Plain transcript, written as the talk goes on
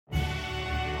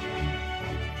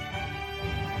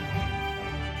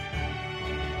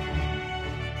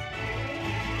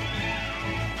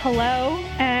Hello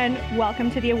and welcome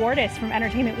to the Awardists from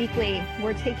Entertainment Weekly.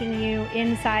 We're taking you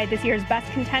inside this year's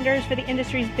best contenders for the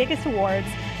industry's biggest awards,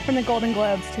 from the Golden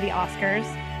Globes to the Oscars.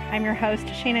 I'm your host,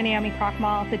 Shana Naomi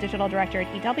Krochmal, the digital director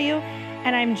at EW,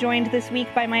 and I'm joined this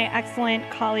week by my excellent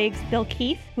colleagues Bill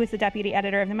Keith, who is the deputy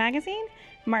editor of the magazine,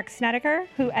 Mark Snedeker,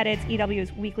 who edits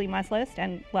EW's weekly must list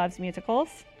and loves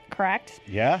musicals. Correct?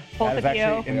 Yeah, both that of is you.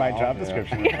 Actually in my job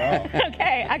description as well.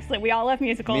 Okay, excellent. We all love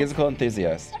musicals. Musical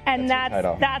enthusiast. And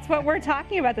that's what we're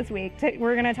talking about this week.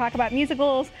 We're going to talk about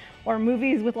musicals or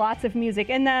movies with lots of music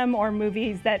in them, or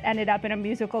movies that ended up in a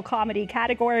musical comedy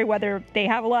category, whether they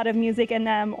have a lot of music in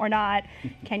them or not.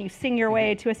 Can you sing your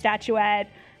way to a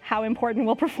statuette? How important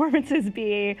will performances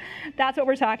be? That's what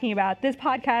we're talking about. This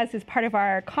podcast is part of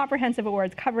our comprehensive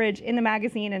awards coverage in the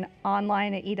magazine and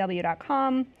online at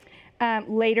ew.com.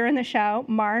 Later in the show,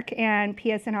 Mark and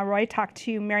Pia Sinha-Roy talk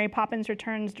to Mary Poppins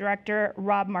Returns director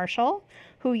Rob Marshall,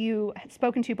 who you had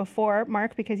spoken to before,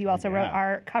 Mark, because you also wrote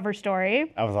our cover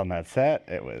story. I was on that set.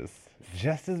 It was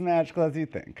just as magical as you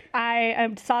think.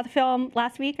 I saw the film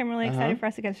last week. I'm really excited for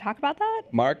us to get to talk about that.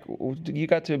 Mark, you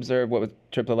got to observe what was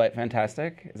Trip to Light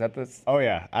Fantastic? Is that this? Oh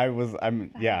yeah,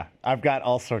 I've got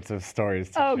all sorts of stories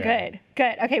to share. Oh, good.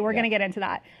 Okay, we're going to get into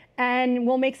that. And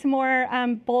we'll make some more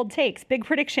bold takes, big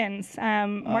predictions.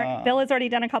 Mark, Bill has already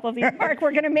done a couple of these. Mark,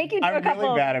 we're going to make you do a couple. I'm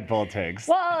really bad at bold takes.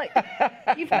 Well,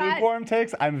 you've got lukewarm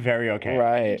takes. I'm very okay.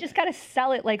 Right. You just got to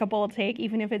sell it like a bold take,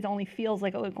 even if it only feels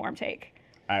like a lukewarm take.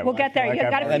 We'll get there.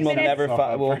 You've got a few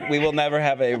minutes. We will never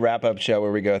have a wrap-up show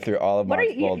where we go through all of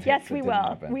Mark's bold takes. Yes, we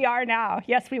will. We are now.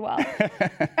 Yes, we will.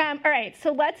 All right.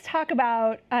 So let's talk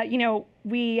about.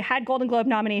 We had Golden Globe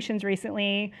nominations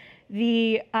recently.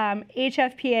 The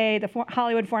HFPA, the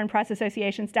Hollywood Foreign Press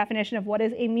Association's definition of what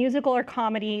is a musical or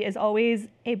comedy is always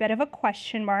a bit of a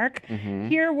question mark. Mm-hmm.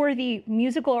 Here were the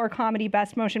musical or comedy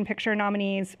Best Motion Picture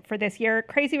nominees for this year.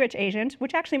 Crazy Rich Asians,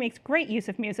 which actually makes great use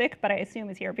of music, but I assume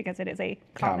is here because it is a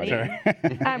comedy.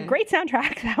 Great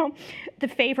soundtrack, though. The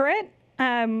Favorite.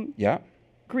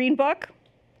 Green Book,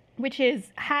 which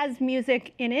has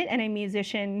music in it and a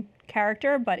musician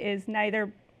character, but is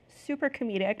neither super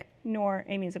comedic nor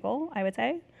a musical, I would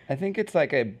say. I think it's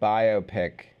like a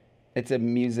biopic. It's a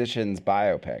musician's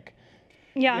biopic.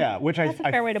 Yeah, which I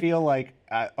feel like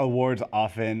awards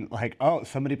often like, oh,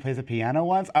 somebody plays a piano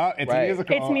once. Oh, it's a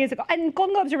musical. It's musical. And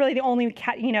Golden Globes are really the only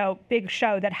big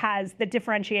show that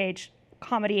differentiates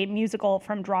comedy musical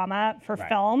from drama for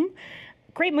film.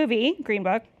 Great movie, Green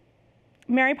Book.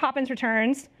 Mary Poppins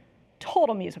Returns.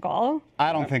 Total musical.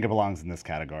 I don't think it belongs in this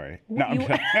category. No, I'm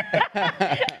kidding.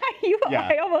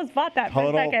 I almost bought that for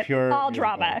a second. Pure all musical.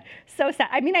 drama. So sad.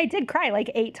 I mean, I did cry like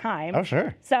 8 times. Oh,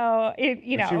 sure. So,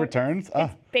 She returns?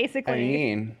 It's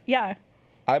basically.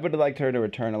 I would have liked her to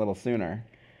return a little sooner.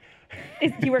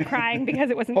 You were crying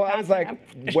because it wasn't I was like,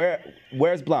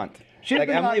 where's Blunt?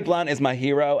 Emily Blunt is my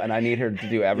hero, and I need her to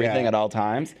do everything at all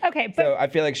times. Okay, but so I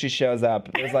feel like she shows up.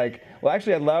 It was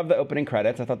actually, I love the opening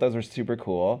credits. I thought those were super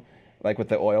cool. Like with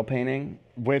the oil painting.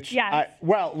 Which,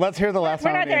 let's hear the last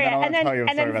one. And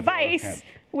then Vice,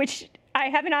 which I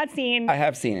have not seen. I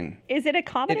have seen. Is it a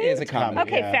comedy? It is a comedy.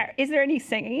 Okay, fair. Is there any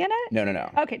singing in it? No.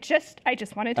 Okay, I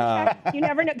just wanted to check. You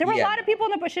never know. There were a lot of people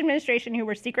in the Bush administration who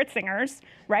were secret singers,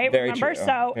 right? Very Remember? True.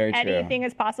 So Very anything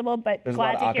is possible, but there's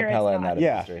glad a lot to hear of acapella in that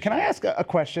administration. Can I ask a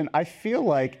question? I feel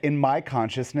like in my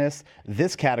consciousness,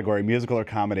 this category, musical or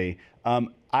comedy,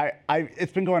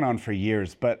 it's been going on for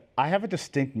years, but I have a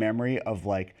distinct memory of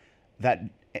like that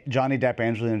Johnny Depp,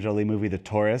 Angelina Jolie movie, The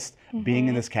Tourist, being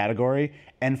in this category.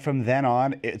 And from then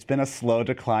on, it's been a slow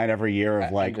decline every year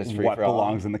of like what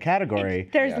belongs in the category.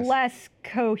 There's less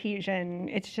cohesion.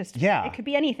 It's just, it could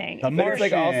be anything. But it's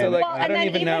like also like, I don't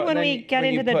even know. When we get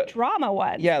into the drama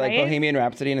ones. Yeah, like Bohemian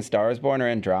Rhapsody and A Star Is Born are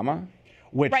in drama.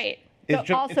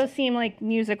 But also seem like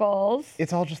musicals.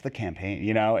 It's all just the campaign,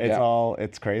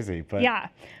 it's crazy. But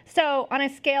So on a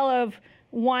scale of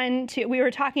 1 to, we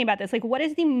were talking about this, like what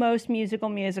is the most musical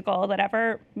that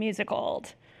ever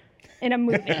musicaled in a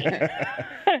movie?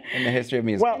 In the history of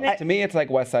music. Well, to me, it's like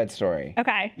West Side Story.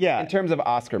 Okay. Yeah. In terms of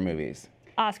Oscar movies.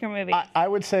 I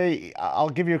would say, I'll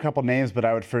give you a couple names, but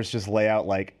I would first just lay out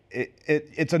like,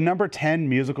 it's a number 10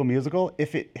 musical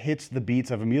if it hits the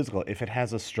beats of a musical. If it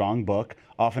has a strong book,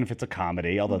 often if it's a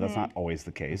comedy, although that's not always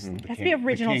the case. It has to be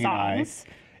original songs.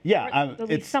 At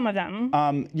least some of them.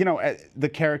 The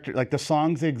character, like the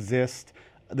songs exist.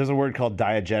 There's a word called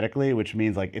diegetically, which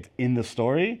means like it's in the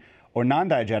story, or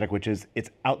non-diegetic, which is it's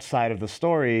outside of the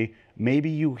story. Maybe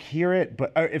you hear it,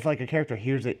 but if like a character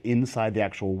hears it inside the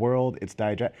actual world, it's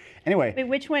diegetic. Anyway. Wait,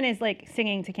 which one is like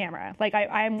singing to camera? Like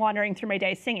I'm wandering through my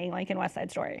day singing, like in West Side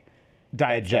Story.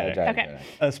 diegetic. Okay.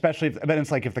 Especially, but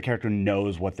it's like if the character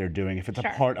knows what they're doing, if it's a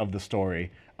Sure. part of the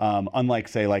story, unlike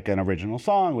say like an original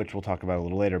song, which we'll talk about a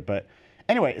little later. But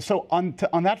anyway, so on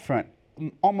that front,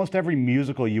 almost every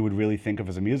musical you would really think of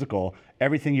as a musical,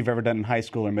 everything you've ever done in high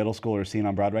school or middle school or seen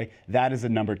on Broadway, that is a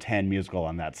number 10 musical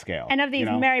on that scale. And of these,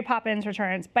 Mary Poppins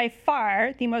Returns, by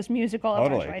far the most musical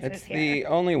of our choices It's here. the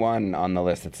only one on the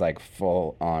list that's like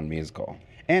full on musical.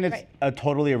 And it's a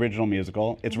totally original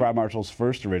musical. It's Rob Marshall's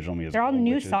first original musical. They're all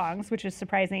new which is- songs, which is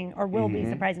surprising, or will be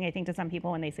surprising, I think, to some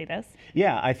people when they see this.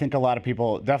 Yeah, I think a lot of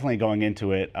people definitely going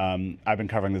into it. I've been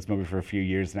covering this movie for a few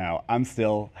years now. I'm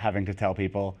still having to tell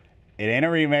people it ain't a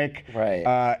remake.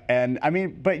 Right. And I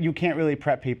mean, but you can't really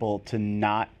prep people to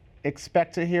not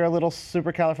expect to hear a little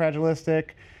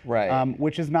supercalifragilistic. Right.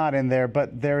 Which is not in there,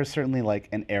 but there is certainly like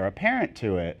an heir apparent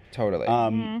to it. Totally.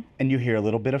 And you hear a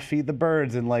little bit of Feed the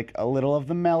Birds and like a little of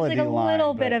the melody Like a line.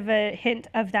 little but- bit of a hint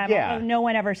of them, Yeah. although no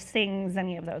one ever sings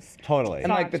any of those. Totally. And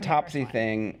like the songs from the first Topsy one.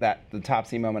 thing, the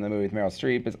Topsy moment in the movie with Meryl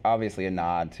Streep is obviously a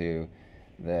nod to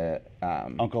the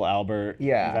Uncle Albert.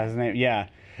 Yeah. Is that his name? Yeah.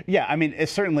 Yeah, I mean,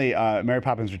 it's certainly Mary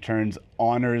Poppins Returns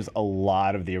honors a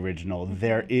lot of the original.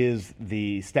 There is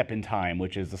the Step in Time,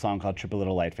 which is the song called Trip a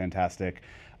Little Light, fantastic.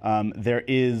 There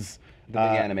is the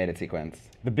big animated sequence.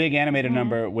 the big animated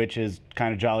number, which is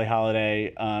kind of Jolly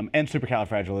Holiday and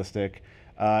supercalifragilistic.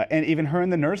 And even Her in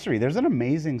the Nursery. There's an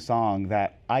amazing song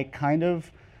that I kind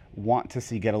of want to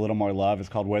see get a little more love. It's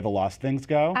called Where the Lost Things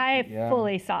Go. I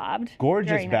fully sobbed. Gorgeous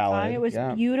during that ballad. song. It was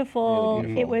Yeah. beautiful. Really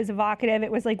beautiful. It was evocative.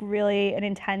 It was like really an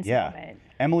intense moment.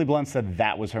 Emily Blunt said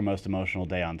that was her most emotional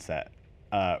day on set.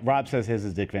 Rob says his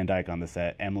is Dick Van Dyke on the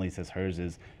set. Emily says hers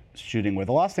is Shooting Where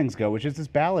the Lost Things Go, which is this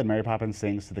ballad Mary Poppins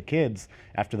sings to the kids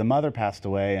after the mother passed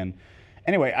away. And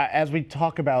anyway, as we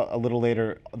talk about a little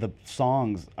later, the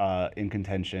songs in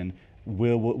contention,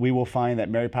 we will find that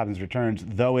Mary Poppins Returns,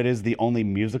 though it is the only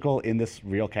musical in this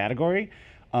real category,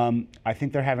 I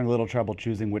think they're having a little trouble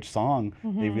choosing which song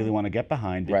they really want to get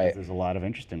behind because Right. there's a lot of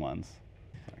interesting ones.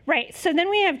 Right. So then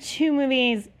we have two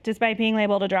movies, despite being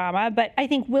labeled a drama, but I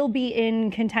think will be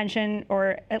in contention,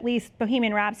 or at least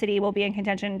Bohemian Rhapsody will be in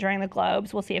contention during the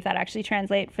Globes. We'll see if that actually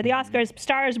translates for the Oscars.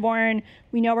 Star is Born,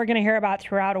 we know we're going to hear about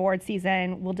throughout award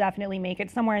season. We'll definitely make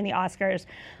it somewhere in the Oscars.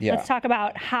 Yeah. Let's talk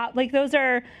about how, like, those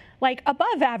are like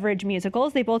above average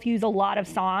musicals. They both use a lot of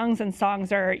songs, and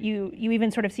songs are, you even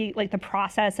sort of see like the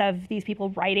process of these people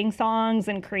writing songs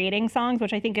and creating songs,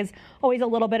 which I think is always a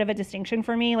little bit of a distinction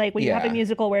for me. Like when you have a Yeah.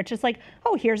 musical where it's just like,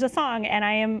 oh, here's a song and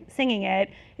I am singing it,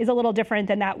 is a little different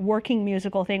than that working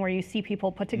musical thing where you see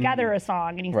people put together a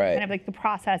song and you see Right. kind of like the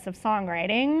process of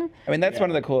songwriting. I mean, that's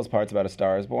one of the coolest parts about A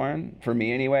Star Is Born, for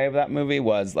me anyway, of that movie,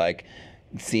 was like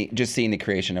just seeing the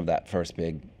creation of that first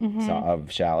big song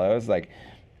of Shallows. Like,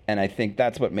 and I think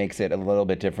that's what makes it a little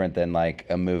bit different than like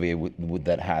a movie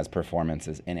that has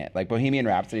performances in it. Like Bohemian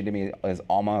Rhapsody to me is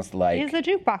almost like It's a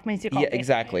jukebox musical. yeah,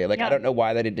 exactly. Like Yeah. I don't know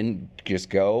why that it didn't just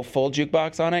go full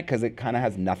jukebox on it, because it kind of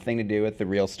has nothing to do with the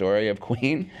real story of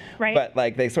Queen. Right. But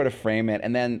like they sort of frame it,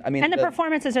 and then I mean, And the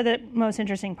performances are the most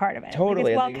interesting part of it. totally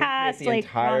Like, it's well like, cast. the Like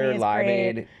entire Rami is Live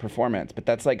great. Aid performance, but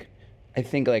that's like I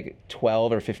think like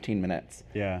 12 or 15 minutes.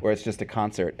 Yeah. Where it's just a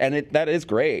concert, and that is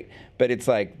great, but it's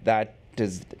like that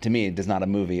to me does not a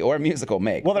movie or a musical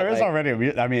make. Well, there But, is like,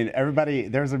 already. I mean,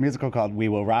 there's a musical called We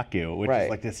Will Rock You, which Right. is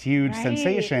like this huge Right.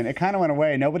 sensation. It kind of went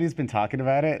away. Nobody's been talking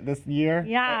about it this year.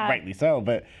 Yeah. Rightly so.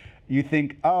 But you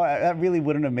think, oh, that really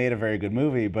wouldn't have made a very good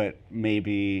movie, but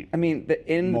maybe. I mean,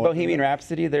 in More- Bohemian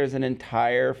Rhapsody, there's an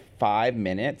entire 5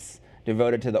 minutes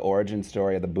devoted to the origin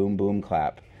story of the boom boom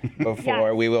clap before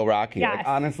Yes. We Will Rock You. Yes. Like,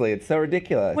 honestly, it's so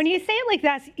ridiculous. When you say it like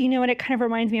that, you know, and it kind of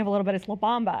reminds me of a little bit of La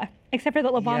Bamba, except for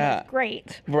that La Bamba Yeah. is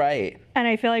great. Right. And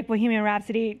I feel like Bohemian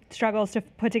Rhapsody struggles to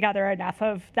put together enough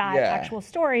of that Yeah. actual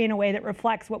story in a way that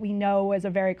reflects what we know as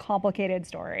a very complicated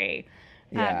story.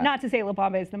 Yeah. Not to say La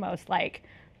Bamba is the most like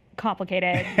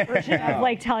complicated version of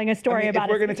like telling a story I mean, about. if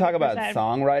we're going to talk about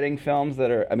songwriting films that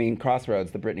are, I mean,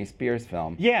 Crossroads, the Britney Spears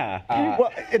film. Yeah.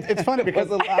 well, it's funny because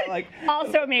a lot like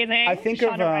also amazing. I think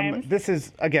Shonda of Rhimes. this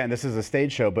is a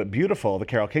stage show, but beautiful, the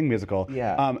Carole King musical.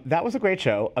 Yeah. That was a great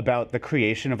show about the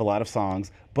creation of a lot of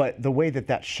songs, but the way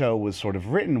that show was sort of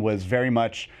written was very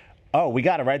much, oh, we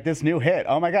got to write this new hit.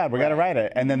 Oh my God, we got to write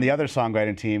it. And then the other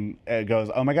songwriting team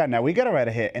goes, oh my God, now we got to write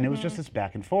a hit. And it was just this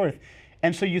back and forth.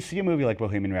 And so you see a movie like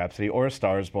Bohemian Rhapsody or A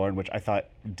Star Is Born, which I thought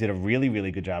did a really, really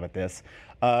good job at this,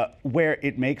 where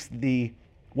it makes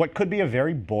what could be a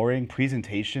very boring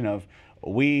presentation of,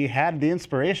 we had the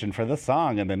inspiration for the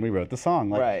song and then we wrote the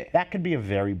song. Like, Right. That could be a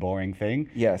very boring thing.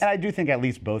 Yes. And I do think at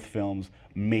least both films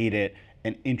made it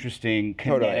an interesting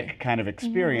kinetic kind of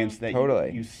experience that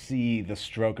you see the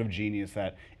stroke of genius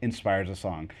that inspires a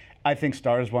song. I think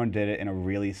Star is Born did it in a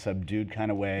really subdued kind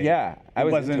of way. Yeah, I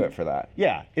was into it for that.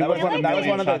 Yeah, that was one of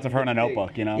the shots of her in a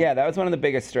notebook, you know? Yeah, that was one of the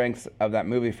biggest strengths of that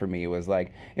movie for me, was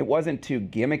like, it wasn't too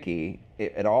gimmicky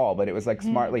at all, but it was like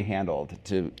smartly handled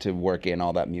to work in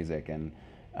all that music, and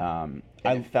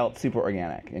it felt super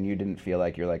organic, and you didn't feel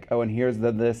like you're like, oh, and here's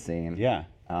this scene. Yeah.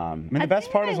 I mean, the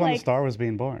best part is when the star was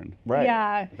being born. Right.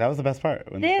 Yeah. That was the best part.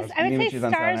 I would say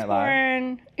Stars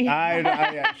Born.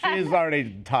 She's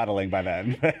already toddling by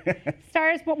then.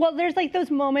 Stars Born. Well, there's like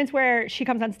those moments where she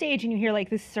comes on stage and you hear like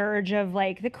the surge of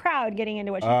like the crowd getting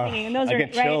into what she's singing, and those I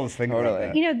get chills thinking about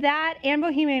that. You know, that and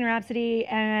Bohemian Rhapsody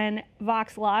and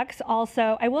Vox Lux.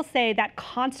 Also, I will say that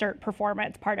concert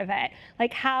performance part of it,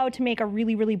 like how to make a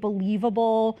really, really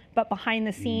believable but behind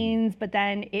the scenes, but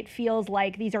then it feels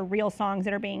like these are real songs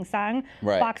that are being sung.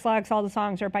 Right. Vox Lux, all the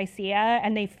songs are by Sia,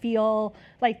 and they feel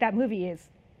like that movie is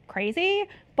crazy,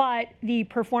 but the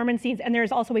performance scenes, and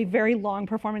there's also a very long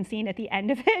performance scene at the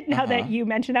end of it, now that you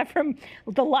mentioned that, from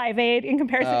the Live Aid in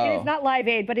comparison. It is not Live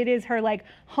Aid, but it is her like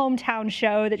hometown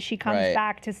show that she comes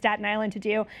back to Staten Island to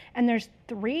do, and there's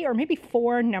 3 or maybe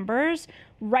 4 numbers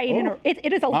in a,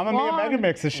 it is a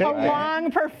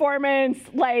long performance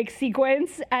like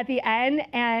sequence at the end,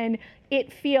 and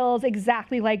it feels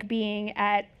exactly like being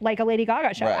at like a Lady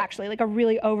Gaga show, actually, like a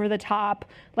really over the top,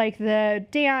 like the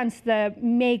dance, the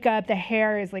makeup, the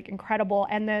hair is like incredible,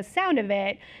 and the sound of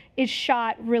it is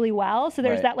shot really well. So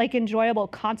there's that like enjoyable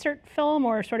concert film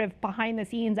or sort of behind the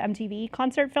scenes MTV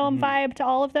concert film vibe to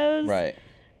all of those. Right.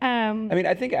 I mean,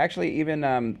 I think actually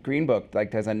even Green Book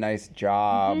like does a nice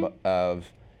job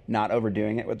of not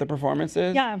overdoing it with the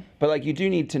performances. Yeah. But like you do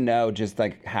need to know just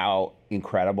like how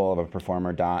incredible of a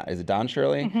performer Don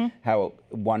Shirley, how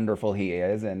wonderful he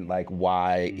is, and like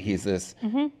why he's this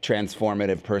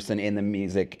transformative person in the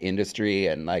music industry,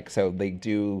 and like so they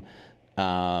do.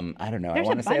 I don't know. There's I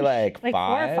want to say like 5.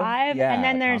 4 or 5, yeah, and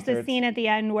then there's concerts. the scene at the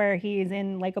end where he's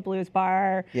in like a blues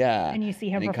bar. Yeah. And you see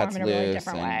him And he perform cuts in a really loose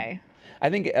different way. I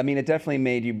think, I mean, it definitely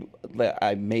made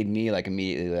me like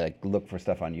immediately like look for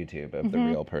stuff on YouTube of the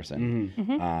real person,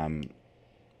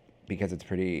 because it's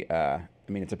pretty.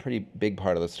 I mean, it's a pretty big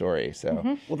part of the story.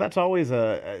 So, well, that's always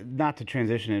not to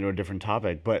transition into a different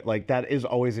topic, but like that is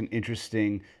always an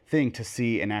interesting thing to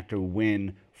see an actor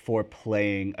win for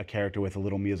playing a character with a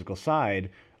little musical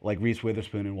side, like Reese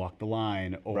Witherspoon in Walk the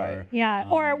Line, or Jeff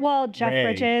Ray.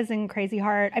 Bridges in Crazy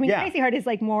Heart. I mean, Crazy Heart is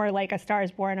like more like a Star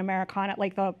is Born Americana,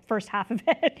 like the first half of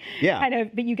it. Yeah. Kind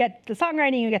of, but you get the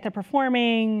songwriting, you get the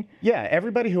performing. Yeah,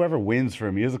 everybody who ever wins for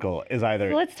a musical is either.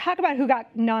 So let's talk about who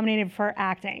got nominated for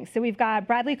acting. So we've got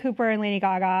Bradley Cooper and Lady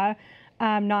Gaga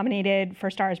nominated for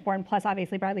Star is Born, plus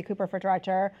obviously Bradley Cooper for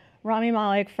director. Rami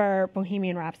Malek for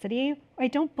Bohemian Rhapsody. I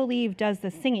don't believe does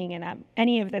the singing in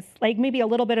any of this. Like maybe a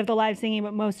little bit of the live singing,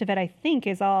 but most of it I think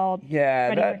is all.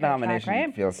 Yeah, that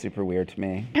nomination feels super weird to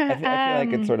me. I feel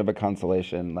like it's sort of a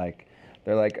consolation. Like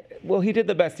they're like, well, he did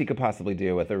the best he could possibly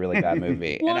do with a really bad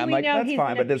movie, Well, and I'm we like, know that's he's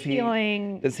fine, but does to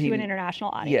an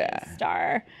international audience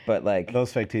star? But like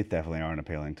those fake teeth definitely aren't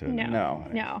appealing to.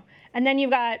 No. And then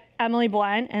you've got Emily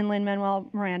Blunt and Lin-Manuel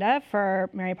Miranda for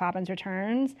Mary Poppins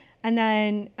Returns. And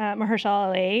then Mahershala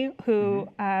Ali, who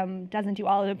doesn't do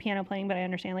all of the piano playing, but I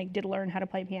understand like did learn how to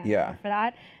play piano for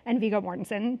that. And Viggo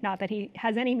Mortensen, not that he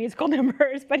has any musical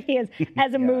numbers, but he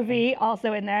has a movie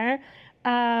also in there.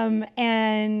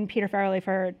 And Peter Farrelly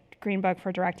for Green Book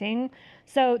for directing.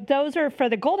 So those are for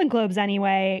the Golden Globes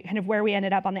anyway, kind of where we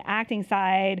ended up on the acting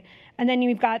side. And then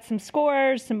you've got some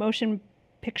scores, some motion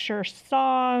picture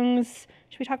songs.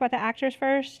 Should we talk about the actors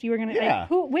first? You were gonna like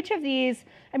which of these?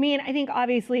 I mean, I think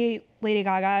obviously Lady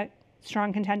Gaga,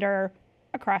 strong contender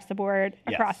across the board,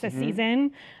 across this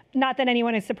season. Not that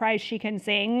anyone is surprised she can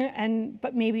sing,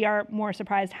 but maybe are more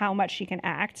surprised how much she can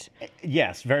act.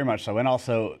 Yes, very much so, and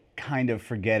also kind of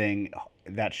forgetting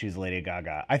that she's Lady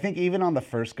Gaga. I think even on the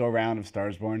first go round of Star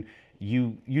is Born,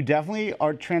 you definitely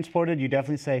are transported. You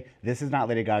definitely say, this is not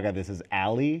Lady Gaga, this is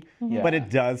Ally. But it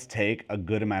does take a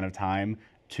good amount of time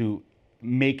to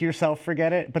make yourself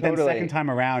forget it. But then second time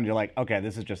around, you're like, okay,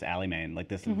 this is just Ally Main. Like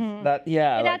this is that.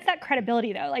 Yeah, and that's that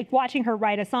credibility though. Like watching her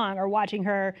write a song or watching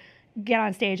her get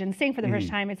on stage and sing for the first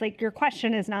time. It's like your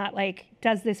question is not like,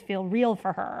 does this feel real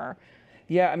for her?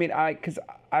 Yeah, I mean, because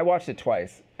I watched it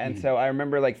twice, and so I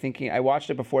remember like thinking I watched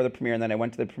it before the premiere, and then I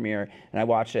went to the premiere and I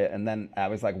watched it, and then I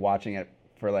was like watching it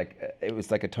for like it was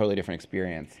like a totally different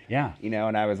experience. Yeah, you know,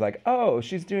 and I was like, oh,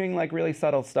 she's doing like really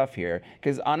subtle stuff here,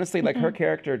 because honestly, like her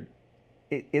character,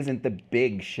 it isn't the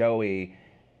big showy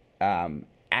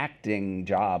acting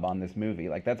job on this movie.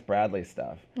 Like that's Bradley's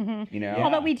stuff, you know.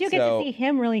 Although we do get to see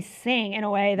him really sing in a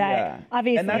way that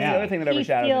obviously and that's the other thing that he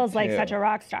overshadows feels it like too. such a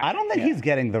rock star. I don't think he's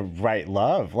getting the right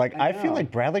love. Like I feel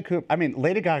like Bradley Cooper. I mean,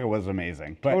 Lady Gaga was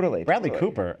amazing, but Bradley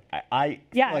Cooper, I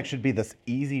feel like should be this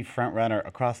easy front runner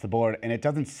across the board, and it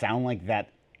doesn't sound like that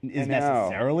is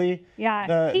necessarily.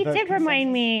 Yeah, he did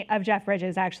remind me of Jeff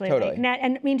Bridges actually. Totally. Like,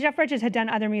 and I mean, Jeff Bridges had done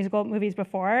other musical movies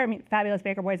before. I mean, Fabulous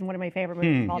Baker Boys is one of my favorite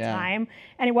movies of all time,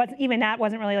 and it wasn't even that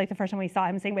wasn't really like the first time we saw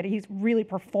him sing, but he's really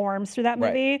performs through that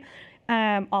movie.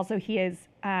 Also, he is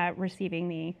receiving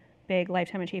the big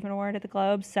Lifetime Achievement Award at the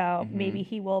Globes, so maybe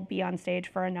he will be on stage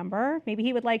for a number. Maybe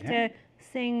he would like to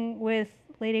sing with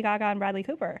Lady Gaga and Bradley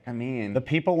Cooper. I mean, the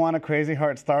people want a Crazy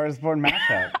Heart Stars Born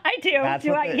mashup. I do. Yes,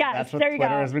 that's what there you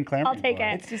Twitter go. Has been clamoring I'll take for.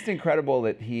 it. it's just incredible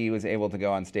that he was able to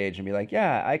go on stage and be like,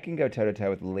 yeah, I can go toe to toe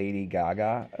with Lady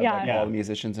Gaga of like all the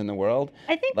musicians in the world.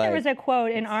 I think there was a quote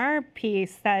in our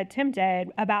piece that Tim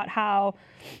did about how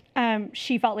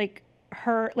she felt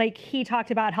like he talked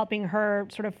about helping her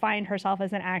sort of find herself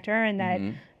as an actor, and that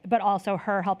but also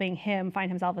her helping him find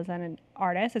himself as an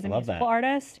artist, as a musical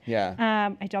artist.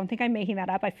 Yeah. I don't think I'm making that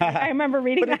up. I feel like I remember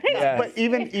reading that. But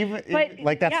even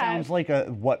like that sounds like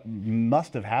what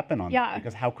must have happened on that,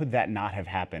 because how could that not have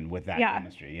happened with that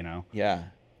chemistry, you know? Yeah.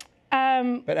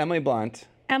 But Emily Blunt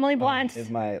is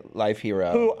my life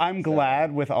hero. Who I'm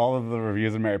glad with all of the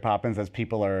reviews of Mary Poppins, as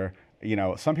people are, you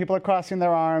know, some people are crossing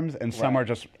their arms and some are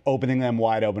just opening them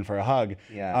wide open for a hug.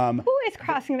 Yeah. Who is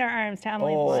crossing their arms to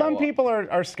Emily Blunt? Some people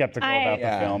are skeptical about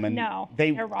the film, and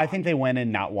they're wrong. I think they went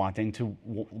in not wanting to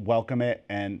welcome it,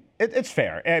 and it's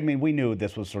fair. I mean, we knew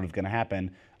this was sort of going to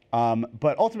happen,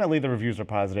 but ultimately the reviews are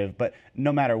positive. But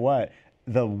no matter what,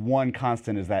 the one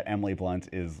constant is that Emily Blunt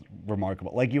is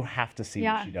remarkable. Like, you have to see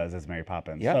what she does as Mary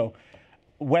Poppins. So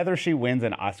whether she wins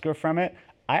an Oscar from it,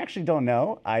 I actually don't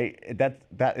know.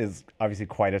 That is obviously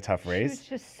quite a tough race.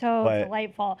 She was just so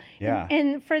delightful. Yeah.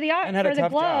 And for the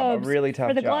Globes, really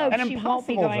tough for the job. Globes, she won't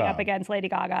be going up against Lady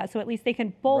Gaga. So at least they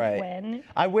can both win.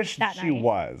 I wish she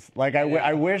was. Like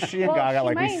I wish she and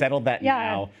Gaga we settled that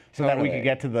now, so that we could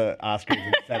get to the Oscars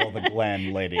and settle the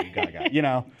Glenn Lady Gaga. You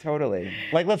know. Totally.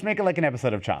 Like, let's make it like an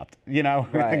episode of Chopped. You know,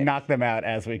 knock them out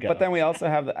as we go. But then we also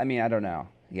have. I mean, I don't know.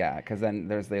 Yeah, because then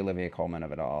there's the Olivia Colman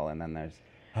of it all, and then there's.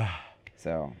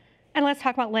 So. And let's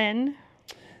talk about Lynn.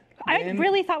 I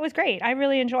really thought was great. I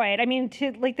really enjoyed. I mean,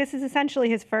 this is essentially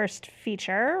his first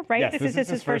feature, right? Yes, this is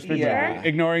his first feature. Yeah.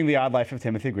 Ignoring The Odd Life of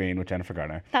Timothy Green with Jennifer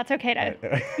Garner. That's okay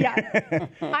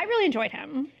I really enjoyed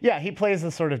him. Yeah, he plays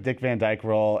this sort of Dick Van Dyke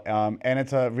role, and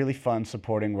it's a really fun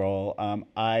supporting role.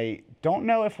 I don't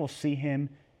know if we'll see him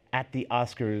at the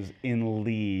Oscars in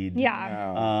lead.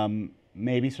 Yeah. No.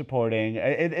 Maybe supporting.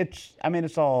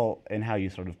 It's all in how you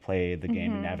sort of play the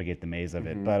game and navigate the maze of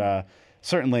it. But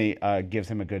certainly gives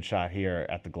him a good shot here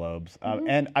at the Globes.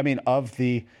 And I mean, of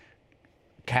the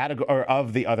category or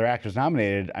of the other actors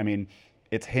nominated, I mean,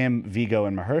 it's him, Viggo,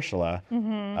 and Mahershala.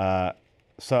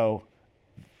 So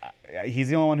he's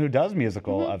the only one who does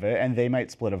musical of it, and they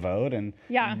might split a vote. And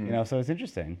you know, so it's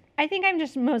interesting. I think I'm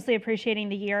just mostly appreciating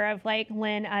the year of like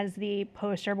Lynn as the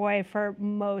poster boy for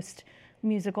most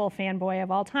musical fanboy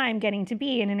of all time, getting to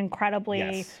be in an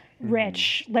incredibly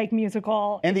rich like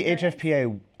musical and experience. The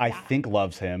HFPA I think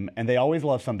loves him, and they always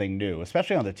love something new,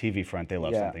 especially on the TV front. They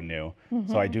love something new.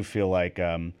 So I do feel like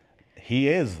he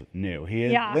is new. He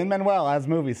is Lin-Manuel as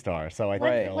movie star. So I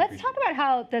think let's talk about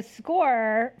how the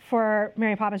score for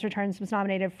Mary Poppins Returns was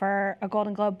nominated for a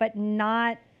Golden Globe, but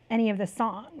not any of the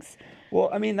songs. Well,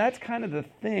 I mean, that's kind of the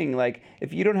thing. Like,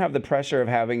 if you don't have the pressure of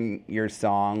having your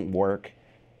song work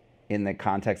in the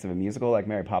context of a musical like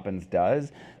Mary Poppins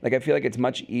does, like I feel like it's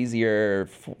much easier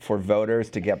for voters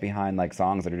to get behind like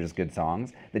songs that are just good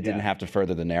songs that didn't have to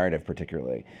further the narrative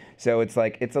particularly. So it's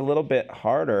like it's a little bit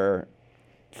harder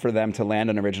for them to land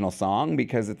an original song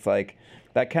because it's like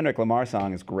that Kendrick Lamar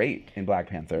song is great in Black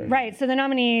Panther. Right. So the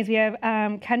nominees, we have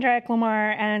Kendrick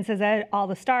Lamar and SZA, All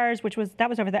the Stars, which was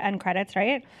over the end credits,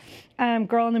 right?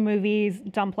 Girl in the Movies,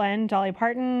 Dumplin', Dolly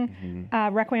Parton,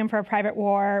 Requiem for a Private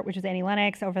War, which is Annie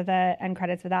Lennox, over the end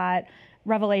credits of that.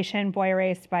 Revelation, Boy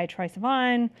Erased by Troye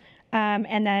Sivan.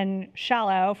 And then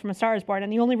Shallow from A Star Is Born.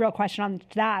 And the only real question on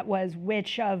that was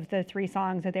which of the three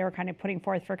songs that they were kind of putting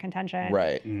forth for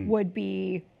contention would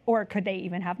be, or could they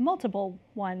even have multiple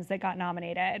ones that got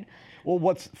nominated? Well,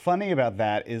 what's funny about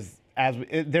that is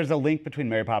there's a link between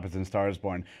Mary Poppins and Star is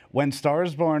Born. When Star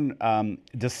is Born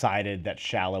decided that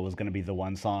Shallow was going to be the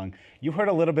one song, you heard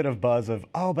a little bit of buzz of,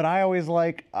 oh, but I always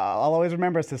I'll always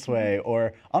remember us this way,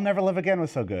 or I'll never live again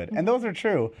was so good. And those are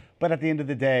true, but at the end of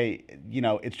the day,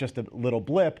 it's just a little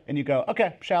blip, and you go,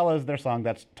 okay, Shallow is their song,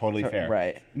 that's totally fair.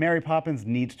 Right. Mary Poppins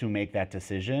needs to make that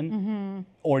decision,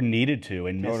 or needed to,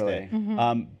 and missed it.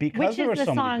 Because Which there were is the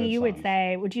so many song good you would songs.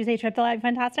 say? Would you say Trip the Light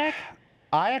Fantastic?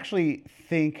 I actually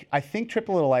think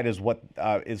Triple Little Light is what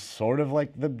is sort of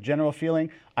like the general feeling.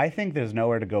 I think There's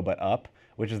Nowhere to Go But Up,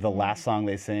 which is the last song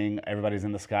they sing. Everybody's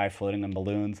in the sky floating on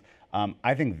balloons.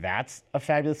 I think that's a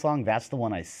fabulous song. That's the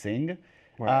one I sing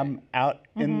out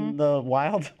in the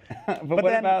wild. but what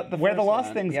then about the Where the first Lost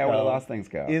one? Things Yeah, Go? Where the Lost Things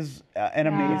Go Is an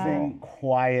amazing,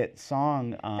 quiet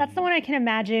song. That's the one I can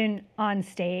imagine on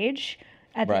stage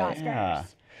at the Right. Oscars. Yeah.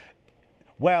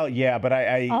 Well, yeah, but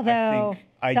I Although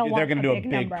think they'll they're want going a to do a big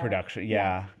big number. production.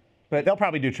 Yeah. But they'll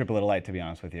probably do Triple Little Light, to be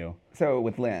honest with you. So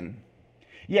with Lynn.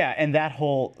 Yeah, and that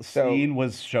whole scene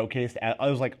was showcased. It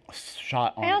was like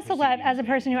shot on. I also love, as a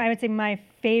person who I would say my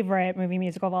favorite movie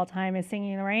musical of all time is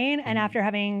Singing in the Rain. And after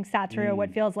having sat through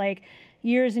what feels like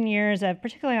years and years of,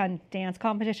 particularly on dance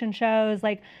competition shows,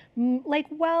 like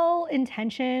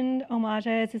well-intentioned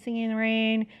homages to Singing in the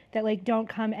Rain that don't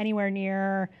come anywhere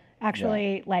near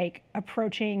actually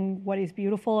approaching what is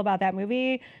beautiful about that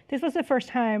movie. This was the first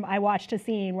time I watched a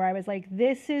scene where I was like,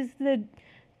 this is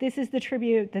the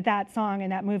tribute that song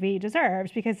and that movie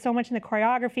deserves, because so much in the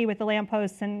choreography with the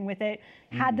lampposts and with it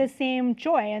had the same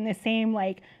joy and the same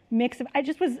mix of,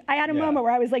 I had a moment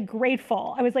where I was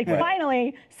grateful. I was like,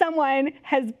 finally, someone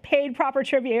has paid proper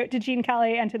tribute to Gene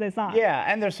Kelly and to this song. Yeah,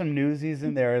 and there's some Newsies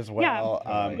in there as well.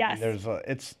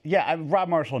 Yes. Rob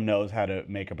Marshall knows how to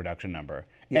make a production number.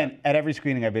 Yeah. And at every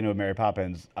screening I've been to of Mary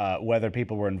Poppins, whether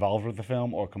people were involved with the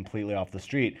film or completely off the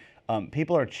street,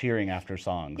 people are cheering after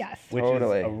songs. Yes. Which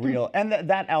Totally. is a real, and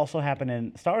that also happened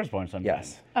in Star is Born sometimes.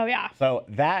 Yes. Oh, yeah. So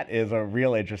that is a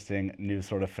real interesting new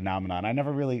sort of phenomenon. I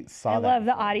never really saw I that. love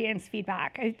the audience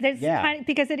feedback.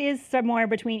 Because it is somewhere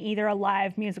between either a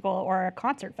live musical or a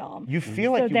concert film. You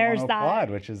feel like So you there's want to that. applaud,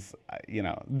 which is,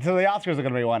 So the Oscars are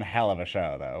going to be one hell of a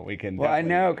show, though. We can. Well, I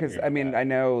definitely know, because agree with that. I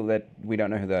know that we don't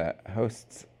know who the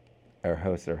hosts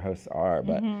are,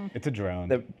 but It's a drone.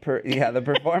 the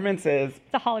performances.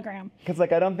 It's a hologram. Because I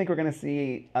don't think we're gonna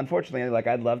see. Unfortunately,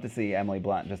 I'd love to see Emily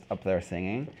Blunt just up there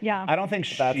singing. Yeah. I don't think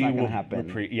That's she not gonna will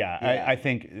happen. Yeah. I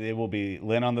think it will be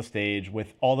Lynn on the stage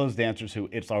with all those dancers who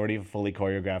it's already a fully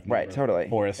choreographed Right, number totally.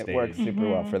 for a stage. It works super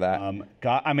well for that.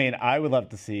 I would love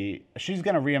to see. She's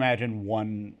gonna reimagine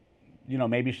one.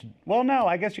 Maybe she. Well, no,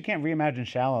 I guess you can't reimagine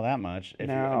Shallow that much if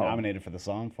you're No. nominated for the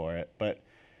song for it. But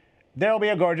there will be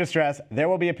a gorgeous dress. There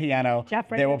will be a piano. Jeff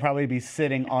There will Bridges. probably be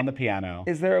sitting on the piano.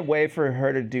 Is there a way for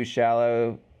her to do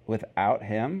Shallow without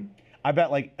him? I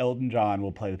bet Elton John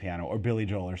will play the piano or Billy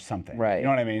Joel or something. Right. You know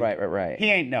what I mean? Right.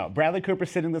 He ain't Bradley Cooper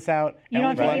sitting this out. You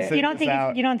Elton don't John think sitting you don't this out.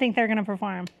 think you don't think they're gonna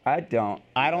perform? I don't.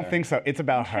 I don't think so. It's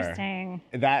about her. Interesting.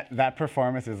 That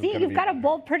performance is. See, gonna you've be got a about her.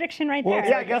 bold prediction right Well, there.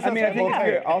 yeah, I guess I mean, I that's think what if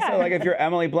we'll you're take. also if you're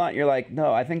Emily Blunt, you're like,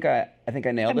 no, I think I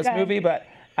nailed I'm this good. movie, but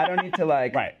I don't need to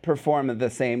Right. perform the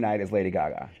same night as Lady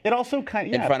Gaga. It also kind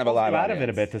of In front of a live out of it a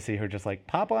audience. bit to see her just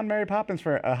pop on Mary Poppins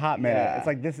for a hot minute. Yeah. It's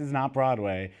like this is not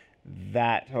Broadway.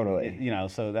 That Totally.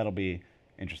 So that'll be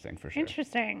interesting for sure.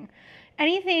 Interesting.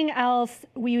 Anything else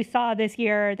we saw this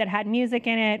year that had music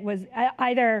in it was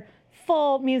either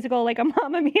full musical like a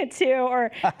Mamma Mia 2,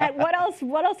 or what else?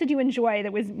 What else did you enjoy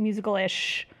that was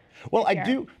musical-ish? Well, I year?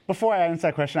 do. Before I answer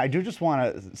that question, I do just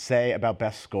want to say about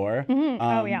best score.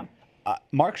 Oh yeah.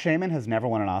 Mark Shaman has never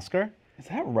won an Oscar. Is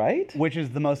that right? Which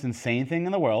is the most insane thing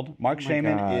in the world. Mark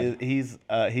Shaman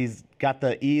God. he's got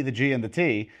the E, the G, and the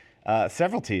T,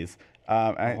 several T's.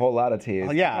 A whole lot of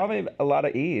T's. Yeah. Probably a lot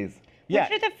of E's. Yeah,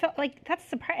 Which are that's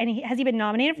surprising. And has he been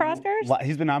nominated for Oscars?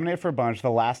 he's been nominated for a bunch. The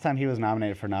last time he was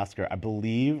nominated for an Oscar, I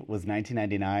believe, was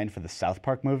 1999 for the South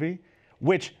Park movie,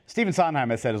 which Stephen Sondheim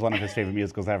has said is one of his favorite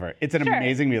musicals ever. It's an Sure.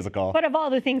 amazing musical. But of all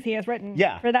the things he has written,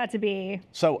 Yeah. for that to be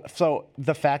So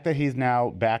the fact that he's now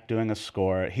back doing a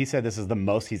score, he said this is the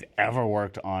most he's ever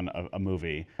worked on a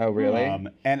movie. Oh, really?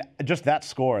 And just that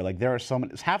score, there are so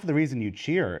many. It's half of the reason you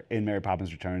cheer in Mary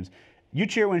Poppins Returns. You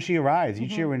cheer when she arrives. You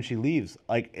cheer when she leaves.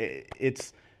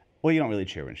 It's. Well, you don't really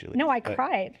cheer when she leaves. No, I but-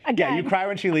 cried again. Yeah, you cry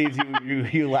when she leaves.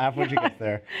 You laugh when she gets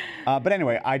there. But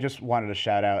anyway, I just wanted to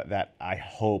shout out that I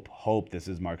hope this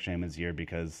is Mark Shaman's year,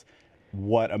 because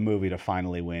what a movie to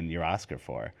finally win your Oscar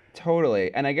for.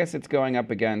 Totally. And I guess it's going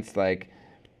up against Andre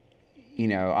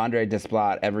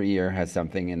Desplat every year has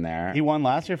something in there. He won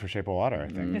last year for Shape of Water,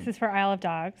 I think. This is for Isle of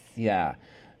Dogs. Yeah.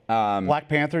 Black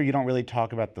Panther, you don't really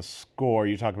talk about the score.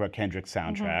 You talk about Kendrick's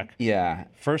soundtrack. Yeah.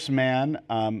 First Man,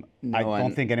 I one-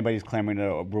 don't think anybody's clamoring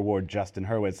to reward Justin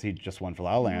Hurwitz. He just won for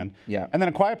La La Land. Yeah. And then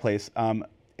A Quiet Place.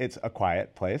 It's A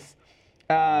Quiet Place.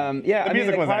 Yeah, I mean,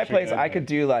 music The was Quiet actually Place, good, I but- could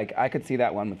do I could see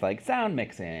that one with sound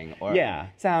mixing or Yeah.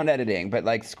 sound editing, but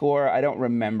score, I don't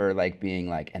remember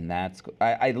being and that's.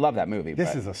 I love that movie. This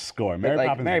but, is a score. but, Mary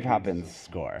Returns Poppins is a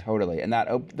score. Totally, and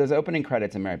those opening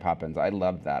credits in Mary Poppins, I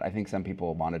loved that. I think some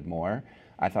people wanted more.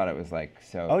 I thought it was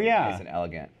so Oh, yeah. nice and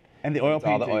elegant. And the oil It's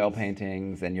all the oil paintings.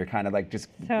 paintings, and you're kind of just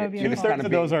So you're beautiful. just Two-thirds kind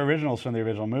of those are originals from the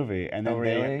original movie, and then Oh,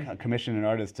 really? they commissioned an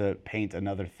artist to paint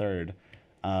another third.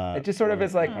 It just sort of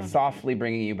is softly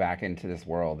bringing you back into this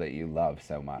world that you love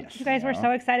so much. You guys were so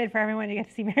excited for everyone to get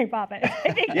to see Mary Poppins.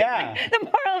 I think Yeah. that's the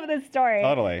moral of the story.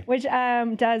 Totally. Which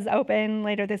does open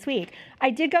later this week.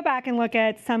 I did go back and look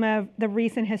at some of the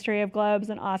recent history of Globes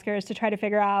and Oscars to try to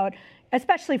figure out,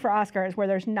 especially for Oscars, where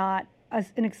there's not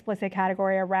an explicit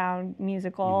category around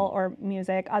musical or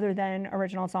music other than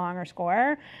original song or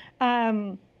score.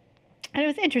 And it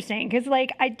was interesting because,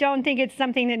 I don't think it's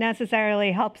something that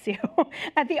necessarily helps you.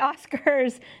 At the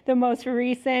Oscars, the most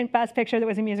recent Best Picture that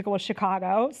was a musical was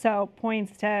Chicago, so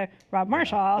points to Rob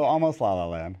Marshall. Well, almost La La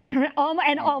Land.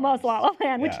 Almost La La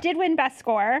Land, which Yeah. did win Best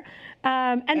Score.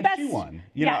 And Best She won.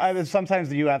 Yes.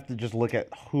 Sometimes you have to just look at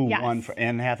who Yes. won for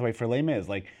Anne Hathaway for Les Mis.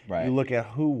 Right. You look at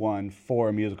who won for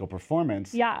a musical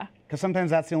performance. Yeah. Because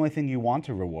sometimes that's the only thing you want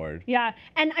to reward. Yeah,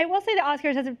 and I will say the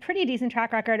Oscars has a pretty decent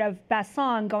track record of Best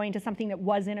Song going to something that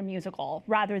was in a musical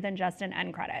rather than just an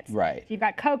end credits. Right. So you've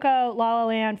got Coco, La La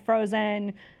Land,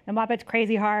 Frozen, The Muppets,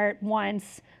 Crazy Heart,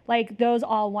 Once. Those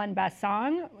all won Best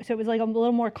Song. So it was a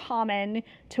little more common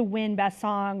to win Best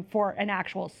Song for an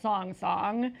actual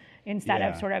song instead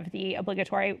of Yeah. sort of the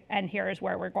obligatory, and here's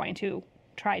where we're going to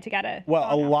try to get a Well,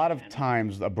 a song lot of nomination.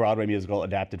 times, a Broadway musical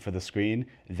adapted for the screen,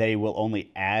 they will only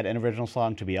add an original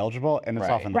song to be eligible, and it's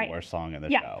Right. often the Right. worst song in the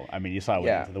Yeah. show. I mean, you saw it with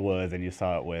Yeah. Into the Woods, and you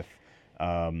saw it with,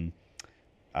 I'm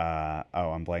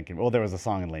blanking. Well, there was a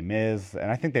song in Les Mis, and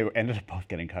I think they ended up both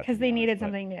getting cut. Because to be they needed honest, but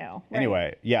something new. Right.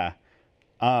 Anyway, yeah.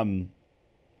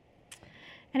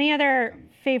 Any other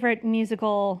favorite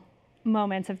musical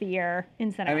moments of the year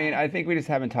in cinema? I mean, I think we just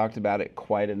haven't talked about it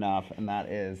quite enough, and that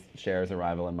is Cher's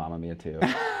arrival in Mamma Mia 2.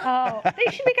 Oh,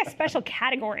 they should make a special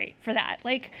category for that.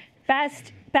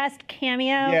 Best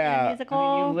cameo in Yeah. a musical.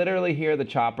 I mean, you literally hear the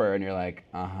chopper, and you're like,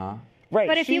 uh-huh. Right.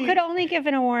 But if you she- could only give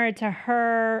an award to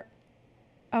her,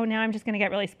 oh, now I'm just going to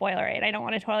get really spoilery. And I don't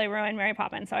want to totally ruin Mary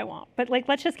Poppins, so I won't. But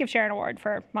let's just give Cher an award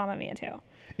for Mamma Mia 2.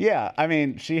 Yeah, I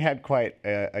mean, she had quite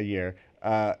a year.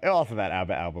 Also, that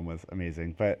ABBA album was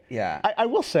amazing. But Yeah. I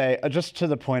will say, just to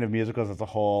the point of musicals as a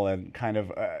whole, and kind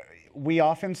of, we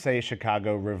often say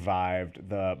Chicago revived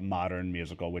the modern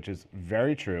musical, which is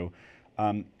very true.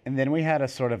 And then we had a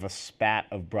sort of a spat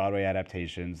of Broadway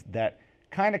adaptations that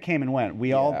kind of came and went.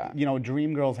 We all,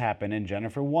 Dreamgirls happened and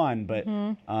Jennifer won, but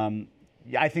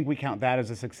I think we count that as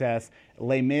a success.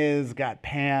 Les Mis got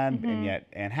panned, and yet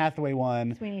Anne Hathaway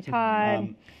won. Sweeney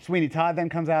Todd. Sweeney Todd then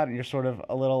comes out, and you're sort of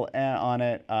a little on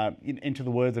it. Into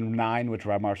the Woods and 9, which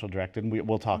Rob Marshall directed, and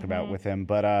we'll talk about with him.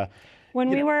 But When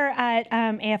we were at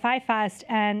AFI Fest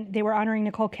and they were honoring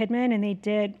Nicole Kidman and they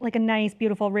did a nice,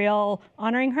 beautiful reel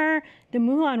honoring her, the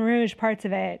Moulin Rouge parts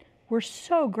of it were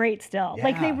so great still.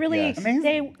 They Yeah, really, yes.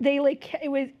 Amazing. they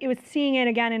it was seeing it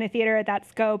again in a theater at that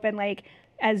scope and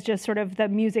as just sort of the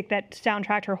music that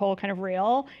soundtracked her whole kind of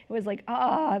reel. It was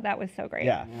that was so great.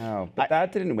 yeah. No, but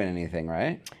that didn't win anything,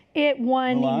 right? It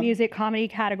won the Milan? music comedy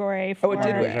category for, Oh, it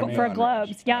did win. for Moulin Globes.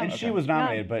 Rouge. Yeah. And she was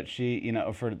nominated, but she,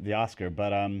 for the Oscar.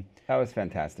 But That was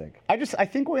fantastic. I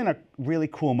think we're in a really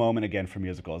cool moment again for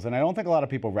musicals, and I don't think a lot of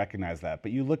people recognize that.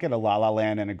 But you look at a La La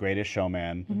Land and A Greatest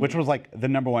Showman, which was the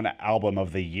 #1 album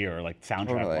of the year,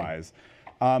 soundtrack-wise.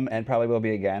 And probably will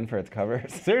be again for its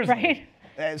covers. Seriously. Right.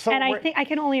 So And I we're- think I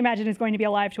can only imagine it's going to be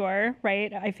a live tour,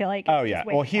 right? I feel like. Oh it's yeah. just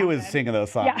waiting Well, to he was happen. singing those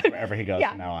songs Yeah. wherever he goes Yeah.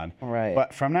 from now on. Right.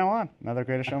 But from now on, another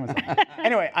Greatest Showman song.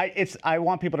 Anyway, I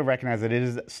want people to recognize that it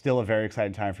is still a very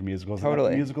exciting time for musicals. and that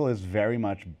Totally. the musical is very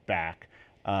much back,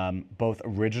 both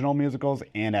original musicals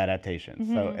and adaptations.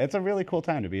 So it's a really cool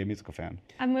time to be a musical fan.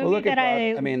 A movie Well, look that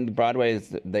at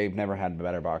Broadway's. They've never had a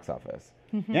better box office.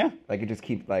 Yeah. It just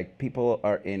keeps people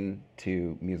are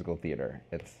into musical theater.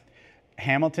 It's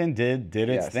Hamilton did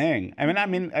its Yes. thing.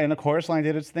 And A Chorus Line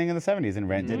did its thing in the 70s, and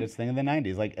Rent did its thing in the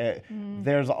 90s.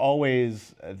 There's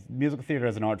always musical theater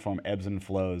as an art form ebbs and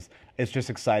flows. It's just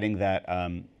exciting that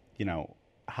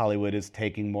Hollywood is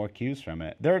taking more cues from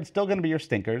it. There are still going to be your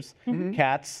stinkers.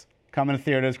 Cats coming to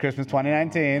theaters Christmas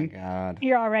 2019. God.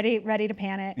 You're already ready to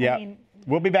pan it. Yeah. I mean,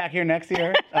 We'll be back here next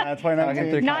year,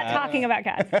 2019. Not talking about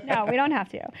Cats. No, we don't have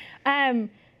to.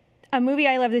 A movie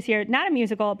I love this year, not a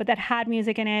musical, but that had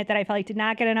music in it that I felt like did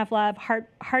not get enough love.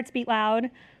 Hearts Beat Loud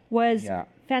was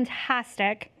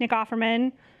fantastic. Nick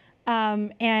Offerman,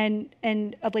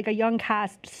 and like a young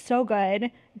cast, so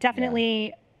good.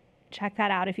 Definitely check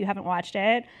that out if you haven't watched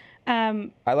it.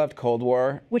 I loved Cold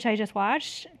War, which I just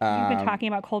watched. You've been talking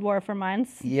about Cold War for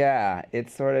months. Yeah,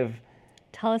 it's sort of.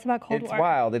 Tell us about Cold War. It's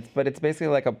wild. It's basically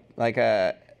like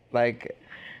a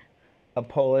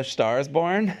Polish Star is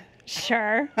Born.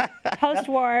 Sure.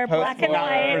 Post-war, black and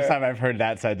white. First time I've heard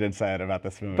that sentence said about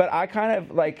this movie. But I kind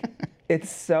of like, it's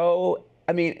so.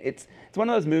 I mean, it's one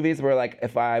of those movies where like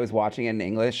if I was watching it in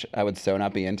English, I would so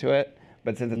not be into it.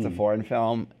 But since it's a foreign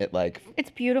film, it's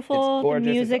beautiful. It's gorgeous.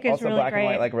 The music it's is really black great. and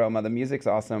white like Roma. The music's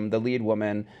awesome. The lead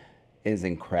woman is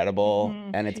incredible,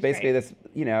 and it's basically great. this.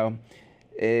 You know,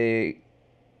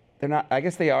 they're not. I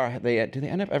guess they are. Do they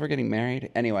end up ever getting married?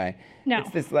 Anyway, No.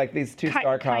 It's this like these two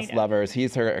star-crossed kind of. lovers.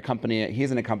 He's an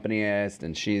accompanist,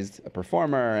 and she's a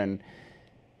performer, and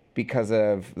because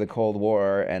of the Cold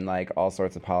War and like all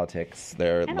sorts of politics,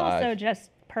 they're and also just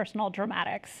personal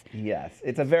dramatics. Yes,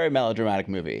 it's a very melodramatic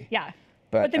movie. Yeah.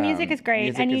 But the music is great.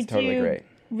 Music and is you totally do great.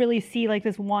 really see like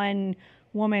this one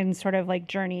woman's sort of like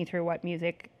journey through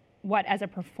what as a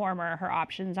performer her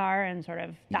options are, and sort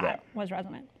of that was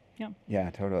resonant. Yeah. Yeah,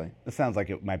 totally. This sounds like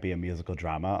it might be a musical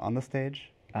drama on the stage.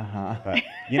 Uh-huh. But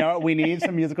you know what? We need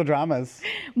some musical dramas.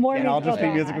 More And musical I'll just be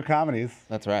drama. musical comedies.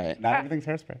 That's right. Not everything's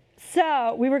Hairspray.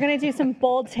 So we were going to do some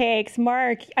bold takes.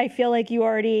 Mark, I feel like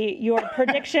your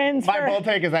predictions My for bold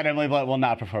take is that Emily Blunt will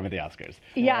not perform at the Oscars.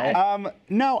 yeah.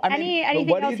 No, I mean, Anything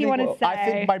what do else you you want think to say? I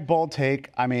think my bold take.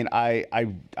 I mean, I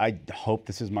hope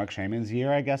this is Mark Shaman's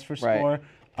year. I guess for Right. score.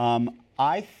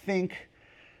 I think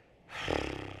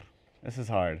this is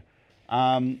hard.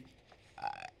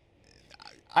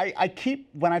 I keep,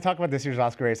 when I talk about this year's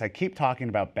Oscar race, I keep talking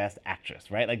about Best Actress,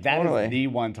 right? Like that Totally. is the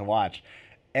one to watch.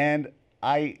 And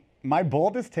my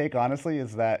boldest take, honestly,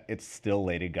 is that it's still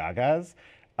Lady Gaga's.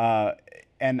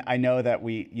 And I know that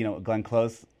Glenn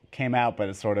Close came out, but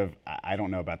it's sort of, I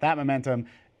don't know about that momentum.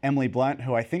 Emily Blunt,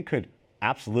 who I think could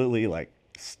absolutely like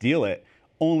steal it,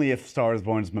 only if Star is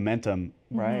Born's momentum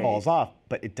falls off.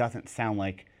 But it doesn't sound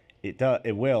like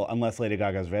it will, unless Lady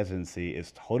Gaga's residency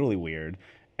is totally weird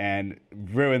and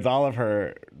ruins all of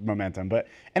her momentum. But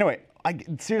anyway,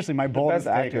 seriously, my boldest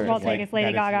take is Bold take is Lady that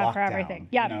it's Gaga for lockdown, everything.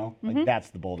 Yeah. You know? Like that's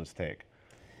the boldest take.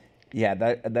 Yeah,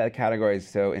 that category is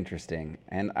so interesting.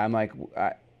 And I'm like,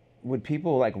 would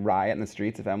people like riot in the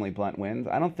streets if Emily Blunt wins?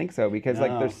 I don't think so, because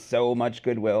like there's so much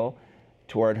goodwill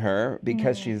toward her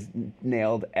because she's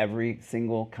nailed every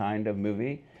single kind of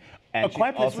movie. And A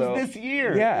Quiet Place was this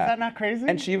year. Yeah. Is that not crazy?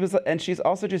 And she's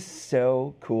also just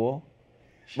so cool.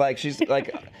 Like she's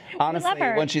like honestly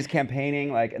her. when she's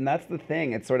campaigning, like, and that's the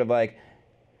thing. It's sort of like,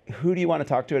 who do you want to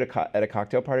talk to at a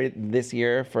cocktail party this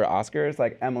year for Oscars?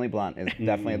 Like Emily Blunt is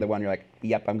definitely the one you're like,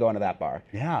 yep, I'm going to that bar.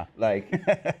 Yeah. Like,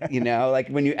 like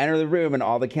when you enter the room and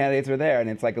all the candidates are there, and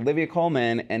it's like Olivia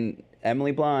Colman and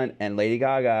Emily Blunt and Lady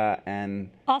Gaga and.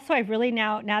 Also, I really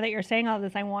now that you're saying all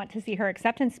this, I want to see her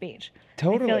acceptance speech.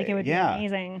 Totally. I feel like it would be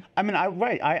amazing. I mean,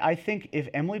 I think if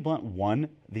Emily Blunt won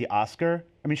the Oscar,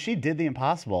 I mean, she did the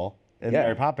impossible in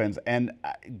Mary Poppins, and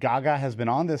Gaga has been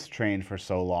on this train for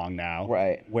so long now,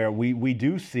 Right. where we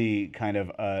do see kind of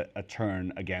a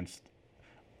turn against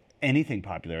anything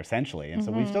popular, essentially, and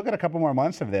so we've still got a couple more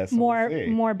months of this. So More we'll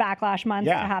see. more backlash months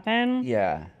to happen.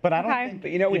 Yeah. But I don't Okay. think.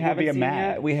 But you know, we people haven't be seen mad.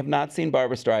 yet. We have not seen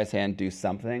Barbara Streisand do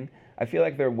something. I feel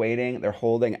like they're waiting. They're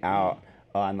holding out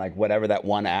on like whatever that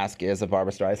one ask is of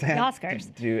Barbara Streisand. The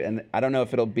Oscars. To do, and I don't know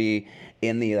if it'll be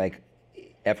in the like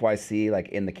FYC, like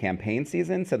in the campaign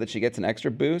season, so that she gets an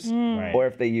extra boost, Right. or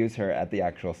if they use her at the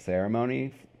actual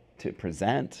ceremony to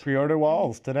present. Pre-order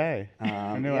Walls today.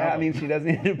 Her new Yeah, I album. mean, she doesn't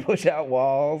need to push out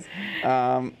walls.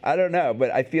 I don't know, but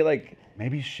I feel like.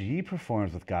 Maybe she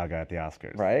performs with Gaga at the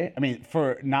Oscars. Right. I mean,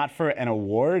 not for an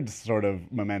awards sort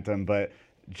of momentum, but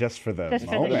just for the Just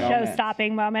for moment. the moment.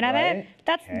 show-stopping moment of it.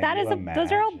 Right?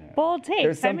 Those are all imagine? bold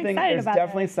takes. I'm excited There's about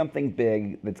definitely this. something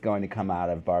big that's going to come out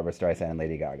of Barbara Streisand and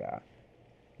Lady Gaga.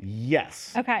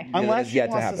 Yes. Okay. Unless is she yet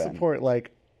to wants to happen. support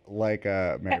like Mary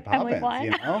Emily Poppins, Blunt.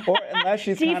 you know? Or unless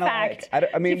she's kind of like,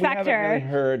 Defect. I mean, we haven't Defector. really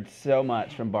heard so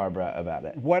much from Barbara about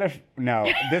it. What if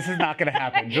no? This is not going to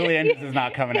happen. Julie Andrews is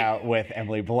not coming out with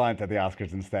Emily Blunt at the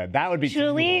Oscars instead. That would be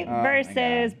Julie too cool.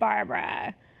 versus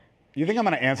Barbara. You think I'm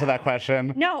going to answer that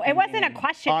question? No, it wasn't a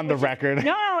question. On the It was just- record.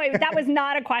 No, that was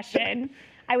not a question.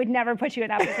 I would never put you in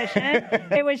that position.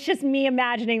 It was just me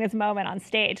imagining this moment on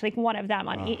stage, like one of them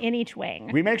in each wing.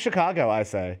 Remake Chicago, I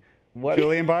say. What?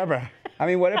 Julie and Barbara. I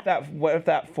mean, what would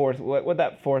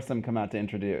that force them come out to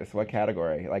introduce? What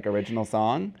category? Like original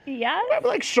song? Yeah.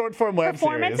 Like short form web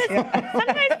series. Performances.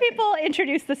 Sometimes people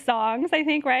introduce the songs, I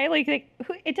think, right?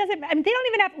 It doesn't, I mean, they don't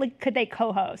even have, could they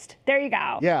co-host? There you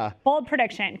go. Yeah. Bold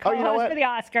prediction. Co-host you know what? for the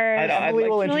Oscars. Emily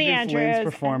will Julie introduce Lynn's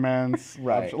Andrews. performance.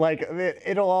 Right.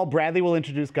 Bradley will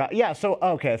introduce Gaga. Yeah,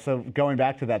 so going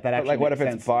back to that actually what makes if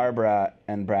sense. it's Barbara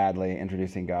and Bradley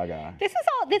introducing Gaga? This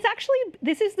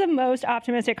is the most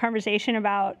optimistic conversation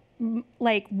about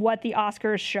like what the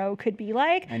Oscars show could be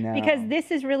like. I know. Because this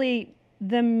is really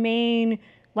the main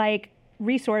like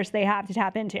resource they have to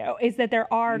tap into, is that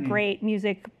there are great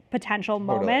music potential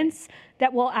moments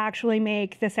that will actually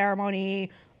make the ceremony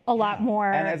a lot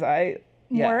more And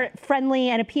more friendly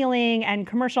and appealing and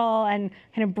commercial, and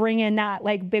kind of bring in that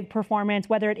like big performance,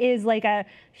 whether it is like a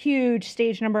huge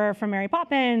stage number from Mary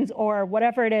Poppins or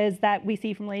whatever it is that we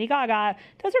see from Lady Gaga.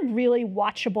 Those are really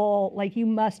watchable, like you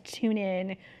must tune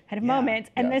in kind of moments.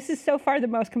 And this is so far the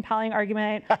most compelling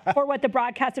argument for what the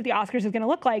broadcast of the Oscars is going to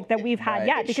look like that we've had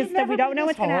yet, because we don't know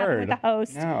what's going to happen with the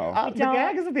host. No. The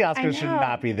gags of the Oscars should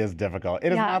not be this difficult.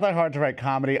 It is not that hard to write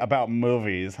comedy about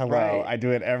movies. Hello, Right. I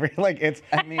do it it's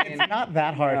not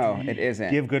that hard to it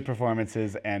isn't. give good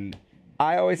performances. And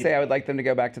I always say I would like them to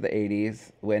go back to the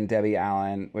 80s when Debbie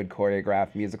Allen would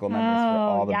choreograph musical numbers for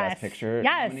all the Best Picture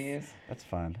nominees. that's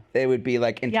fun. It would be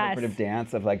like interpretive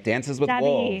dance of like Dances with Debbie.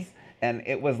 Wolves. And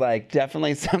it was like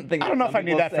definitely something that I don't know if I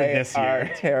need that for this year. Are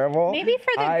terrible. Maybe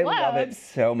for the I Globes. love it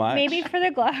so much. Maybe for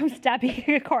the Globes, Debbie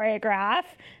could choreograph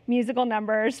musical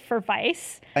numbers for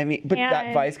Vice. I mean, but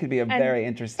that Vice could be a very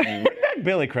interesting.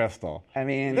 Billy Crystal. I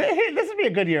mean, this would be a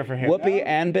good year for him. Whoopi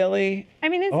and Billy. I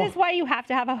mean, this is why you have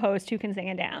to have a host who can sing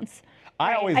and dance.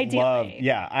 I always Ideally.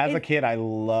 loved, as a kid, I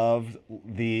loved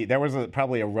there was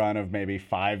probably a run of maybe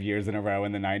 5 years in a row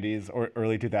in the 90s or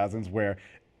early 2000s where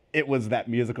it was that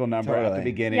musical number at the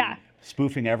beginning,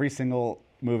 spoofing every single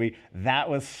movie. That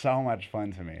was so much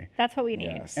fun to me. That's what we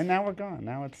need. Yes. And now we're gone.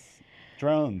 Now it's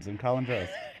drones and Colin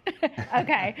Jost.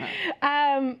 Okay.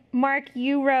 Mark,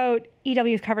 you wrote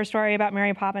EW's cover story about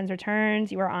Mary Poppins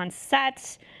Returns. You were on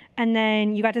set, and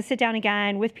then you got to sit down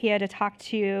again with Pia to talk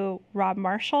to Rob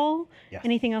Marshall. Yes.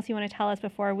 Anything else you want to tell us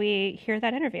before we hear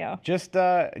that interview? Just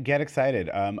get excited.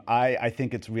 I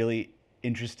think it's really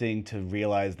interesting to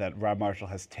realize that Rob Marshall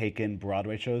has taken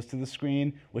Broadway shows to the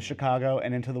screen with Chicago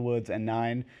and Into the Woods and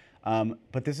Nine.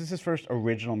 But this is his first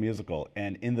original musical,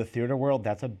 and in the theater world,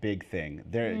 that's a big thing.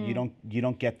 You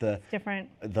don't get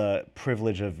the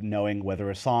privilege of knowing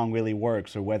whether a song really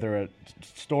works or whether a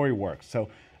story works. So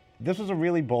this was a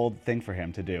really bold thing for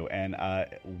him to do, and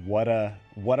what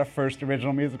a first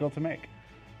original musical to make.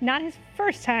 Not his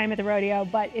first time at the rodeo,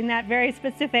 but in that very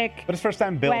specific. But his first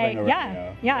time building a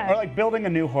rodeo. Yeah. Or like building a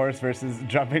new horse versus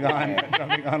jumping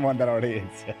on one that already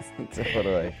exists.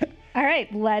 Totally. All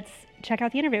right, let's check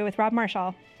out the interview with Rob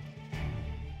Marshall.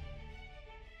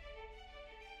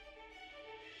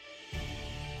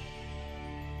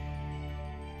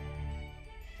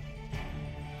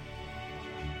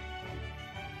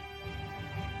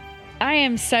 I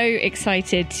am so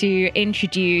excited to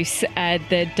introduce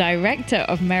the director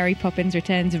of Mary Poppins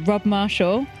Returns, Rob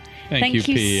Marshall. Thank you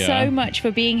Pia. so much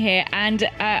for being here. And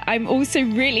I'm also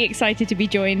really excited to be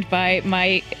joined by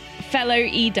my fellow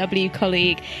EW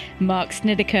colleague, Mark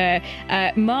Snideker.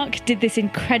 Mark did this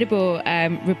incredible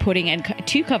reporting and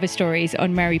 2 cover stories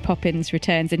on Mary Poppins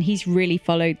Returns, and he's really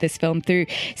followed this film through.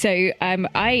 So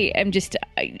I am just,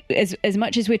 as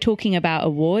much as we're talking about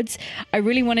awards, I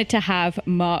really wanted to have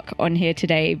Mark on here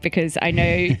today because I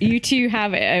know you two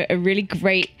have a really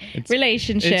great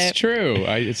relationship. It's true.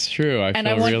 It's true. And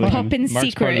I want Poppins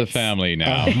Mark's part of the secrets. family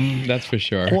now. That's for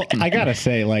sure. Well, I gotta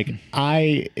say,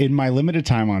 in my limited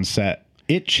time on set,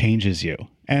 it changes you.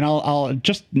 And I'll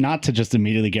just not to just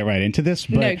immediately get right into this,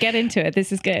 but No, get into it.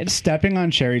 This is good. stepping on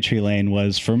Cherry Tree Lane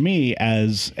was for me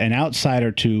as an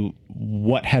outsider to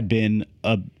what had been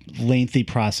a lengthy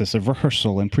process of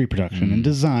rehearsal and pre-production and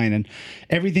design and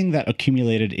everything that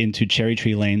accumulated into Cherry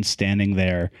Tree Lane standing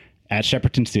there at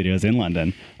Shepperton Studios in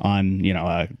London on,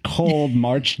 a cold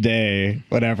March day,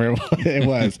 whatever it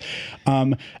was.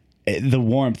 The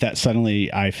warmth that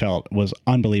suddenly I felt was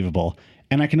unbelievable.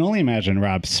 And I can only imagine,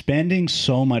 Rob, spending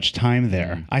so much time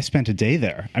there. I spent a day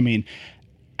there. I mean,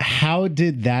 how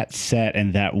did that set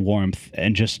and that warmth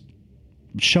and just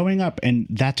showing up, and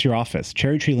that's your office.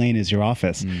 Cherry Tree Lane is your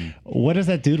office. What does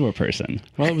that do to a person?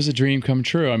 Well, it was a dream come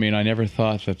true. I mean, I never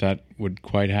thought that would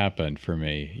quite happen for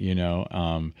me.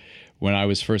 when I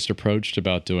was first approached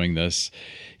about doing this,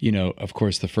 of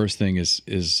course, the first thing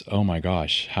is, oh my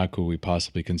gosh, how could we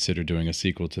possibly consider doing a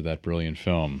sequel to that brilliant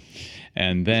film?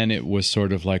 And then it was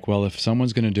sort of like, well, if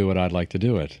someone's going to do it, I'd like to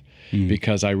do it.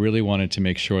 Because I really wanted to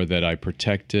make sure that I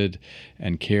protected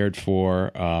and cared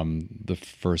for the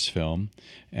first film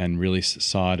and really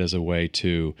saw it as a way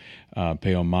to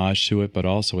pay homage to it, but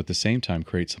also at the same time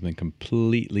create something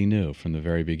completely new from the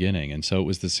very beginning. And so it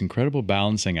was this incredible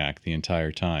balancing act the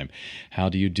entire time. How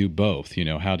do you do both?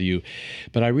 How do you...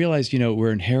 But I realized,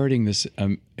 we're inheriting this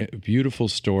beautiful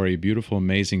story, beautiful,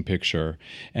 amazing picture.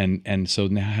 And so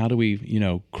now how do we,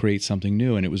 create something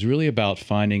new? And it was really about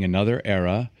finding another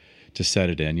era to set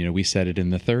it in. We set it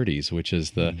in the 30s, which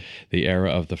is the era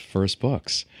of the first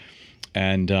books.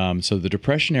 And so the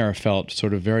Depression era felt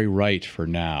sort of very right for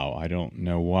now. I don't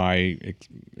know why,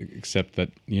 except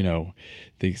that,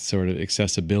 the sort of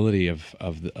accessibility of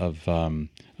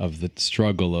the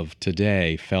struggle of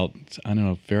today felt, I don't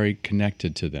know, very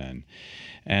connected to then.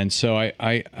 And so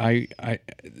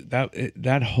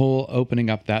that whole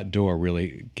opening up that door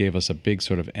really gave us a big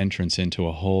sort of entrance into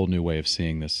a whole new way of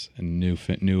seeing this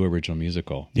new original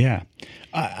musical. Yeah.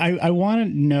 I want to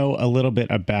know a little bit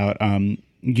about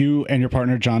you and your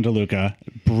partner, John DeLuca,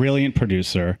 brilliant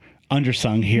producer,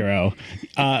 undersung hero.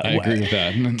 I agree with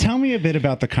that. Tell me a bit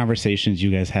about the conversations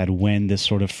you guys had when this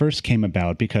sort of first came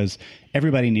about, because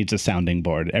everybody needs a sounding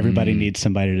board. Everybody needs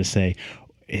somebody to say,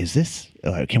 is this,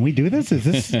 can we do this?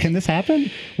 Can this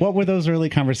happen? What were those early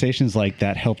conversations like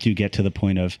that helped you get to the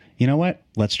point of, you know what,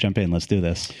 let's jump in, let's do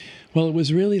this? Well, it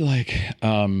was really like,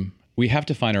 we have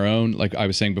to find our own, like I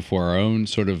was saying before, our own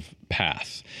sort of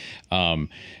path.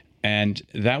 And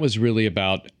that was really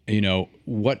about,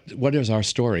 what is our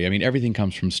story? I mean, everything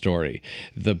comes from story.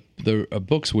 The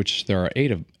books, which there are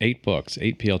eight books,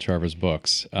 8 P.L. Travers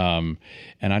books, and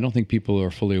I don't think people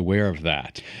are fully aware of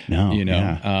that. No,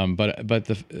 yeah.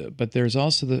 But there's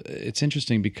also it's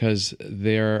interesting because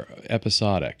they're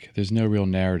episodic. There's no real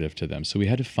narrative to them, so we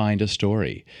had to find a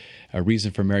story. A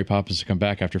reason for Mary Poppins to come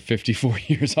back after 54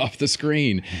 years off the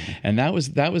screen, and that was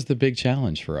the big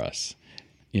challenge for us.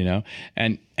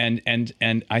 And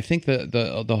I think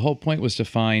the whole point was to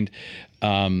find,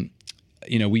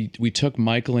 we took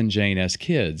Michael and Jane as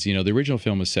kids. The original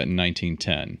film was set in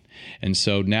 1910, and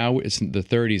so now it's in the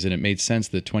 30s, and it made sense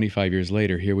that 25 years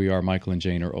later, here we are, Michael and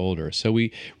Jane are older. So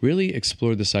we really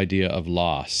explored this idea of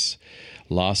loss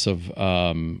of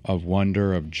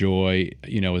wonder, of joy.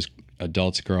 As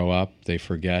adults grow up, they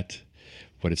forget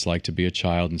what it's like to be a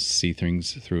child and see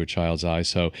things through a child's eyes.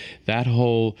 So that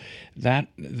whole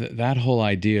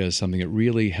idea is something that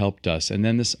really helped us. And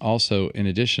then this also, in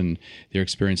addition, they're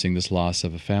experiencing this loss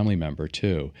of a family member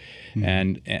too,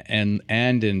 and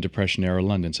in Depression era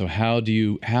London. So how do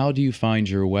you find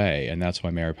your way? And that's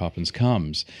why Mary Poppins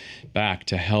comes back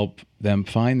to help them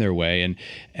find their way.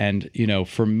 And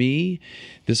for me,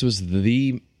 this was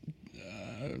the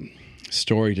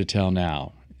story to tell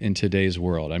now. In today's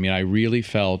world. I mean, I really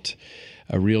felt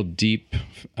a real deep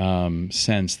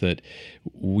sense that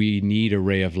we need a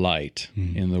ray of light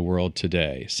in the world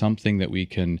today, something that we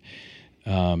can,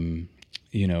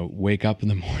 wake up in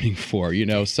the morning for,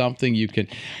 something you can,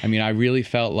 I really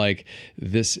felt like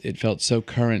this, it felt so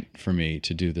current for me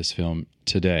to do this film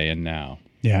today and now.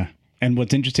 Yeah. And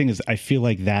what's interesting is I feel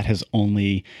like that has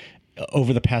only,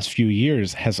 over the past few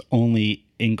years, has only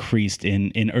increased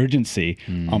in urgency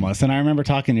almost. And I remember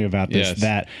talking to you about this,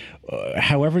 that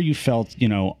however you felt,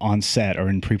 on set or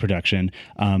in pre-production,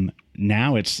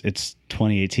 now it's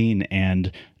 2018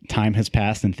 and time has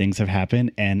passed and things have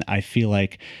happened. And I feel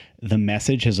like the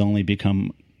message has only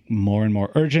become more and more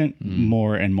urgent,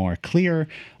 more and more clear.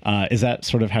 Is that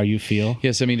sort of how you feel?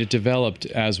 Yes, it developed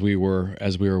as we were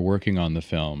working on the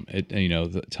film.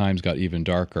 The times got even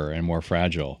darker and more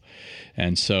fragile,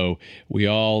 and so we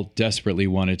all desperately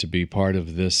wanted to be part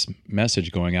of this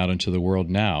message going out into the world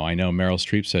now. I know Meryl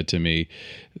Streep said to me,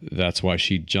 that's why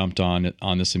she jumped on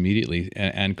this immediately,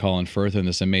 and Colin Firth and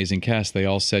this amazing cast. They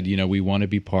all said, we want to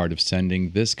be part of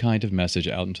sending this kind of message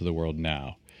out into the world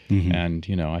now. And,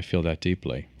 I feel that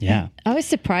deeply. Yeah. I was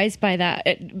surprised by that.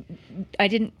 I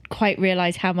didn't quite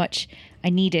realize how much I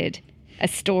needed a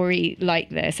story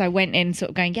like this. I went in sort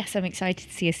of going, yes, I'm excited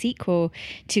to see a sequel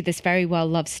to this very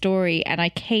well-loved story. And I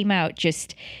came out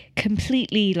just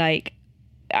completely like,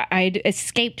 I'd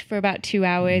escaped for about 2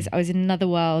 hours. I was in another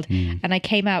world, and I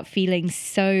came out feeling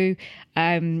so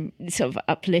sort of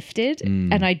uplifted.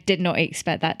 And I did not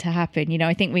expect that to happen. You know,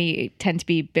 I think we tend to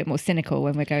be a bit more cynical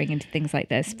when we're going into things like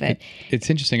this. But it's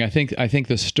interesting. I think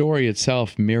the story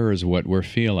itself mirrors what we're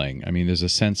feeling. I mean, there's a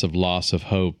sense of loss of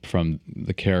hope from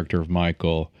the character of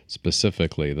Michael,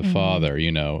 specifically the father,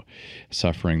 you know,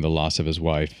 suffering the loss of his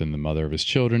wife and the mother of his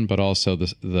children, but also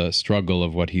the struggle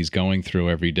of what he's going through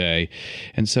every day.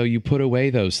 And so you put away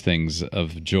those things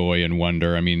of joy and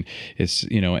wonder. I mean, it's,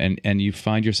 you know, and you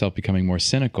find yourself becoming more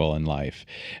cynical in life.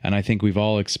 And I think we've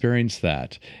all experienced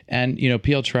that. And, you know,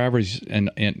 P.L. Travers,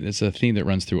 and it's a theme that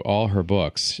runs through all her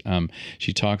books.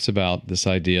 She talks about this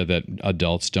idea that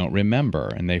adults don't remember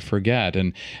and they forget.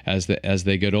 And as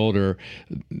they get older,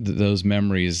 those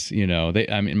memories, you know,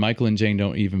 Michael and Jane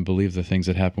don't even believe the things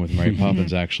that happened with Mary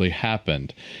Poppins actually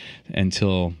happened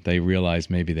until they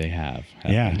realize maybe they have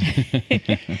happened.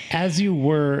 Yeah. As you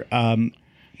were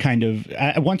kind of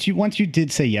once you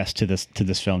did say yes to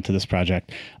this film, to this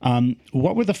project,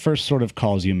 what were the first sort of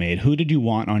calls you made? Who did you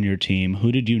want on your team?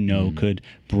 Who did you know could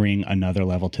bring another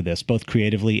level to this, both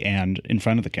creatively and in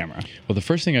front of the camera? Well, the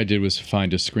first thing I did was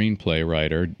find a screenplay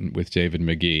writer with David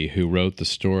McGee, who wrote the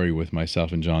story with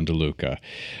myself and John DeLuca.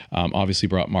 Obviously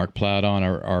brought Mark Platt on,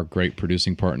 our great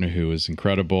producing partner, who is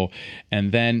incredible.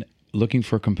 And then looking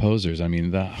for composers. I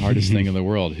mean, the hardest thing in the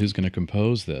world. Who's going to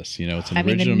compose this? You know, it's an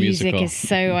original musical. The music is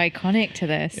so iconic to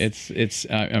this.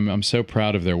 I'm so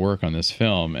proud of their work on this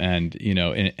film, and you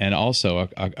know, and also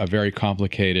a very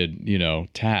complicated, you know,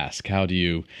 task. How do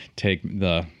you take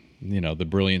the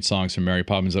brilliant songs from Mary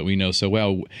Poppins that we know so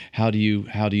well? How do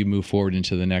you move forward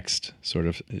into the next sort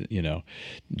of, you know,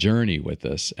 journey with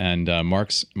this? And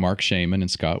Mark Shaman and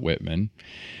Scott Whitman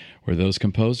were those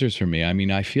composers for me. I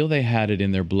mean, I feel they had it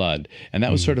in their blood. And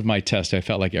that was sort of my test. I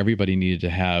felt like everybody needed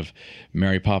to have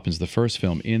Mary Poppins, the first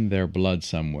film, in their blood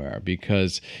somewhere,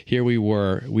 because here we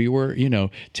were, you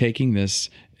know, taking this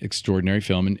extraordinary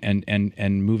film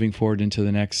and moving forward into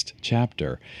the next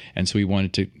chapter. And so we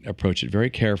wanted to approach it very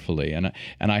carefully. And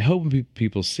I hope when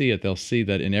people see it, they'll see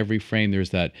that in every frame there's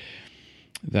that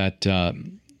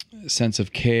sense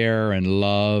of care and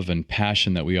love and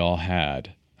passion that we all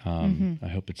had. I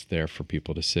hope it's there for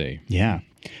people to see. Yeah.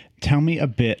 Tell me a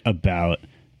bit about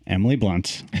Emily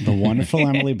Blunt, the wonderful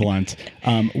Emily Blunt.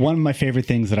 One of my favorite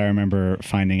things that I remember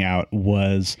finding out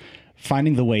was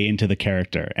finding the way into the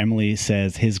character. Emily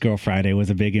says His Girl Friday was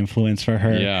a big influence for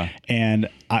her. Yeah. And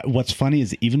what's funny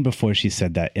is even before she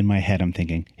said that, in my head, I'm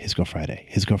thinking, His Girl Friday,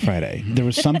 His Girl Friday. There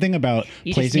was something about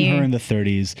placing her in the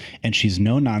 30s, and she's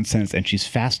no nonsense, and she's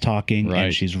fast talking,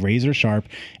 and she's razor sharp,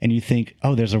 and you think,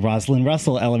 oh, there's a Rosalind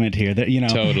Russell element here. That, you know,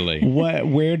 totally.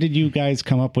 Where did you guys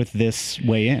come up with this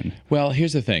way in? Well,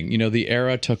 here's the thing. You know, the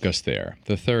era took us there.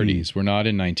 The 30s. We're not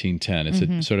in 1910. It's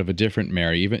a sort of a different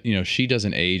Mary. Even, you know, she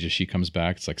doesn't age as she comes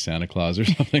back. It's like Santa Claus or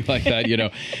something like that, you know,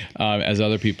 as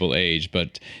other people age.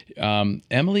 But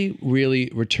Emily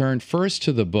really returned first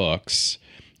to the books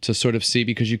to sort of see,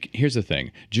 because here's the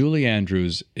thing. Julie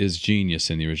Andrews is genius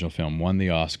in the original film, won the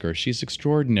Oscar. She's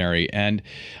extraordinary and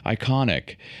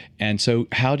iconic. And so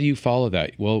how do you follow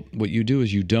that? Well, what you do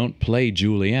is you don't play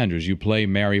Julie Andrews. You play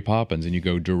Mary Poppins, and you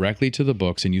go directly to the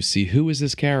books and you see, who is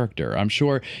this character? I'm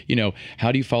sure, you know,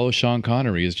 how do you follow Sean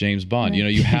Connery as James Bond? You know,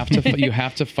 you have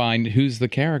to find who's the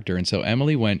character. And so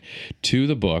Emily went to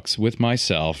the books with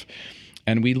myself,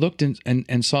 and we looked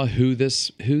and saw who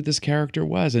this character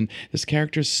was. And this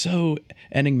character is so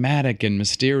enigmatic and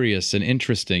mysterious and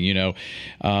interesting, you know,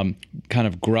 kind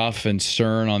of gruff and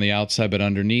stern on the outside, but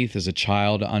underneath is a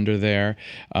child under there,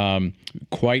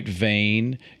 quite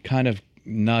vain, kind of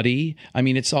nutty. I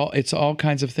mean, it's all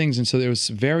kinds of things. And so there was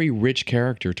very rich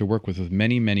character to work with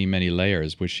many, many, many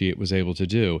layers, which she was able to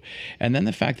do. And then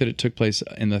the fact that it took place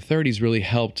in the 30s really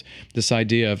helped this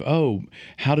idea of, oh,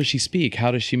 how does she speak?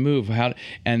 How does she move?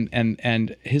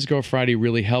 And His Girl Friday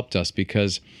really helped us,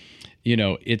 because, you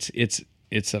know, it's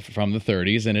from the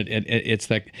 30s, and it's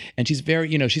like, and she's very,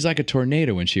 you know, she's like a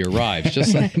tornado when she arrives,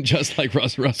 just like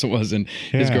Russell was in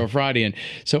His Girl Friday. And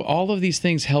so all of these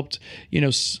things helped, you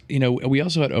know, we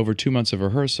also had over 2 months of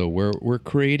rehearsal where we're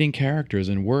creating characters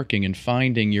and working and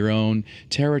finding your own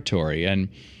territory. And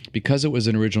because it was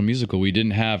an original musical, we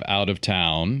didn't have out of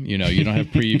town, you know, you don't have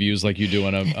previews like you do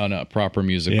on a proper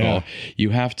musical. Yeah. You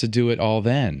have to do it all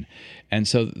then. And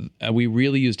so we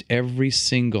really used every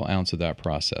single ounce of that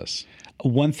process.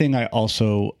 One thing I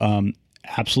also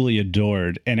absolutely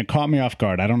adored, and it caught me off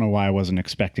guard. I don't know why I wasn't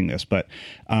expecting this, but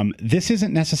this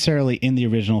isn't necessarily in the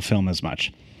original film as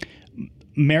much.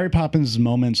 Mary Poppins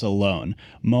moments alone,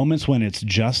 moments when it's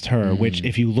just her, which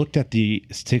if you looked at the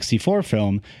 64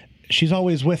 film, she's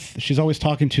always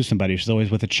talking to somebody. She's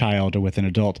always with a child or with an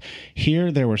adult.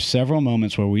 Here, there were several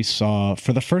moments where we saw,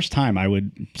 for the first time, I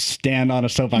would stand on a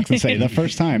soapbox and say, the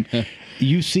first time,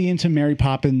 you see into Mary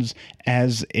Poppins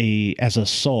as a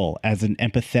soul, as an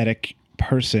empathetic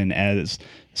person, as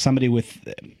somebody with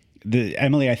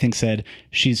Emily, I think, said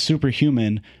she's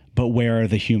superhuman, but where are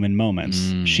the human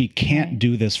moments? She can't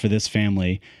do this for this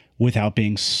family without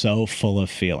being so full of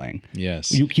feeling.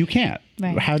 Yes. You can't.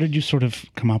 Right. How did you sort of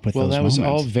come up with those moments? Well,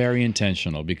 that was all very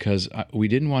intentional because we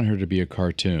didn't want her to be a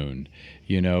cartoon,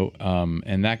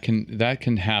 and that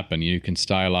can happen. You can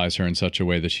stylize her in such a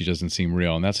way that she doesn't seem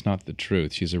real, and that's not the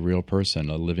truth. She's a real person,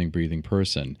 a living, breathing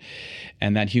person.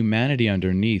 And that humanity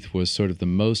underneath was sort of the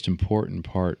most important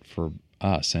part for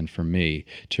us and for me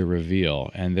to reveal.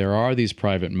 And there are these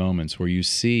private moments where you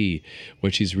see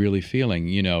what she's really feeling,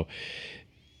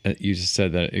 You just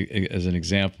said that as an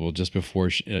example, just before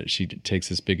she takes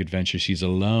this big adventure, she's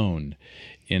alone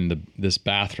in this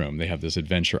bathroom. They have this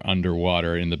adventure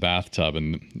underwater in the bathtub,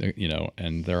 and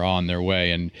and they're on their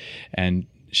way, and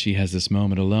she has this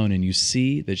moment alone, and you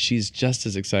see that she's just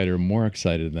as excited or more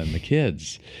excited than the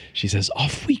kids. She says,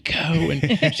 "Off we go,"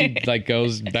 and she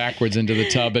goes backwards into the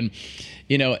tub, and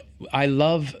I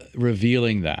love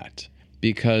revealing that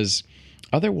because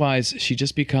otherwise, she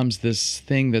just becomes this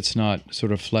thing that's not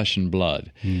sort of flesh and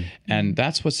blood. And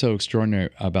that's what's so extraordinary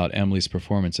about Emily's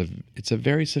performance. It's a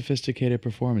very sophisticated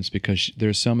performance because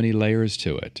there's so many layers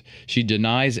to it. She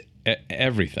denies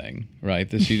everything,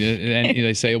 right? And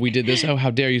they say, "Oh, we did this. Oh,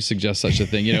 how dare you suggest such a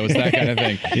thing?" It's that kind of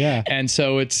thing. Yeah. And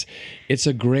so it's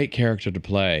a great character to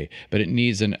play, but it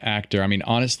needs an actor. I mean,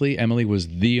 honestly, Emily was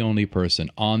the only person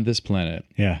on this planet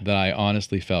that I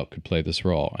honestly felt could play this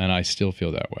role, and I still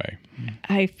feel that way.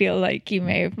 I feel like you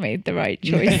may have made the right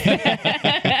choice.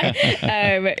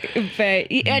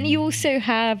 And you also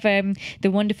have the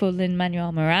wonderful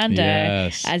Lin-Manuel Miranda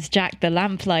as Jack the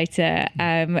Lamplighter.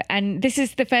 And this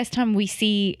is the first time we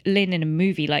see Lin in a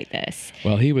movie like this.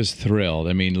 Well, he was thrilled.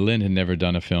 I mean, Lin had never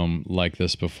done a film like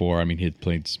this before. I mean, he had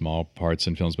played small parts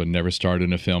in films, but never starred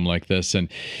in a film like this. And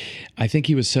I think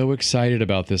he was so excited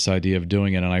about this idea of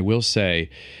doing it. And I will say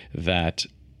that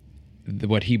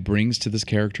what he brings to this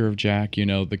character of Jack,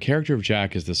 the character of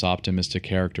Jack is this optimistic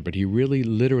character, but he really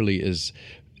literally is,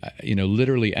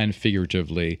 literally and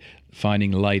figuratively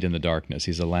finding light in the darkness.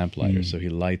 He's a lamplighter, so he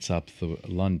lights up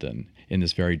London in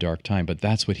this very dark time. But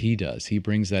that's what he does. He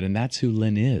brings that, and that's who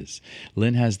Lin is.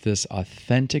 Lin has this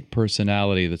authentic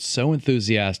personality that's so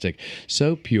enthusiastic,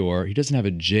 so pure. He doesn't have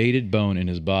a jaded bone in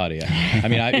his body. I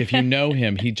mean, if you know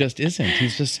him, he just isn't.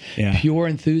 He's just pure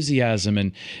enthusiasm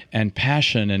and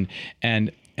passion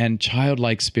and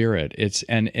childlike spirit.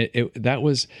 That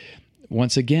was.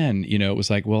 Once again, it was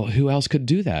like, well, who else could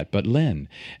do that but Lin?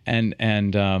 And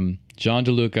John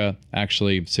DeLuca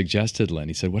actually suggested Lin.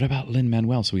 He said, "What about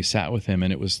Lin-Manuel?" So we sat with him,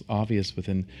 and it was obvious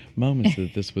within moments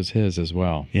that this was his as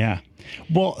well. Yeah.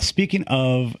 Well, speaking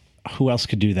of who else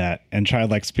could do that and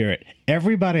childlike spirit,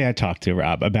 everybody I talked to,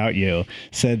 Rob, about you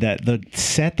said that the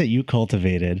set that you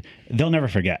cultivated, they'll never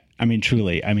forget. I mean,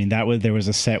 truly. I mean, there was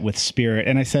a set with spirit,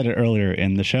 and I said it earlier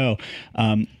in the show,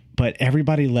 but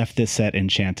everybody left this set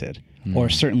enchanted. Or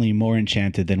certainly more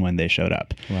enchanted than when they showed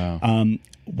up. Wow.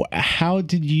 How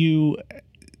did you...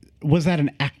 Was that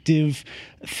an active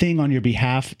thing on your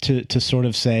behalf to sort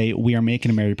of say, we are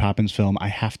making a Mary Poppins film, I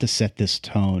have to set this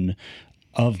tone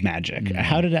of magic?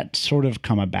 How did that sort of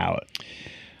come about?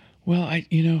 Well,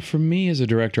 for me as a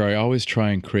director, I always try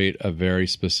and create a very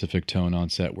specific tone on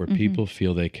set where people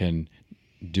feel they can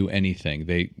do anything.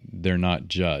 They're not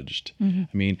judged. I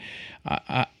mean,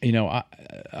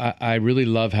 I really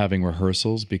love having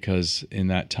rehearsals because in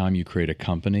that time you create a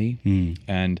company,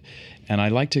 and I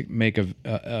like to make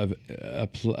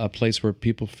a place where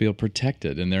people feel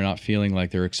protected and they're not feeling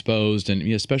like they're exposed. And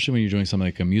especially when you're doing something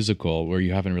like a musical where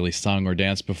you haven't really sung or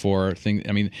danced before.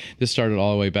 I mean, this started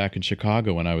all the way back in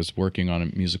Chicago when I was working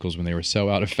on musicals when they were so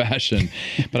out of fashion.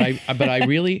 But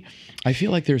I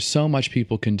feel like there's so much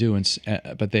people can do,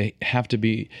 but they have to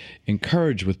be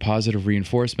encouraged with positive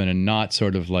reinforcement and not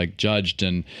sort of like judged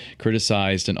and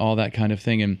criticized and all that kind of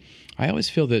thing. And I always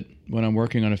feel that when I'm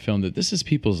working on a film that this is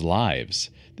people's lives.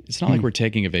 It's not like we're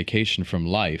taking a vacation from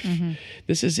life.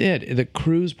 This is it. The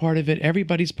crew's part of it.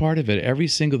 Everybody's part of it.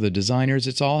 The designers,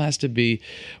 it all has to be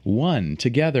one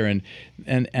together. And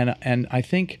I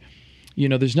think,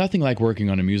 there's nothing like working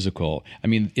on a musical. I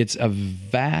mean, it's a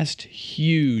vast,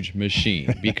 huge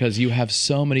machine because you have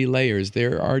so many layers.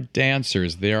 There are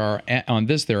dancers. There are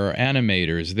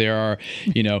animators.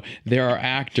 There are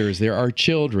actors. There are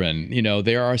children.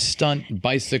 There are stunt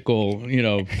bicycle,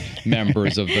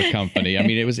 members of the company. I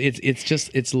mean,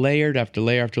 it's layered after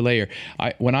layer after layer.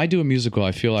 When I do a musical,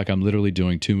 I feel like I'm literally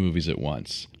doing 2 movies at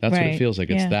once. That's what it feels like.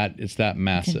 It's that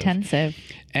massive. It's intensive.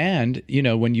 And,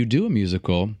 when you do a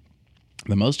musical,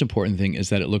 the most important thing is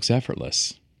that it looks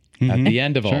effortless at the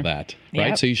end of all that, right?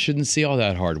 Yep. So you shouldn't see all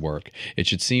that hard work. It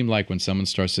should seem like when someone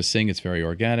starts to sing, it's very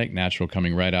organic, natural,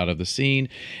 coming right out of the scene.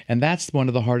 And that's one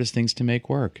of the hardest things to make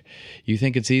work. You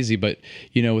think it's easy, but,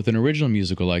 with an original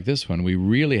musical like this one, we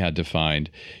really had to find,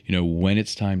 when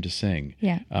it's time to sing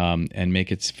and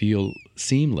make it feel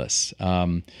seamless.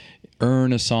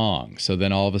 Earn a song. So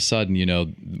then all of a sudden,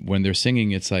 when they're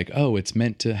singing, it's like, oh, it's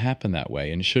meant to happen that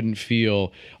way, and it shouldn't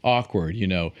feel awkward.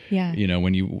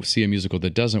 When you see a musical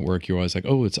that doesn't work, you're always like,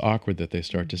 oh, it's awkward that they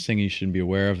start to sing. You shouldn't be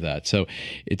aware of that. So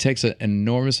it takes an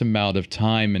enormous amount of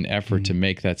time and effort to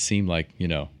make that seem like,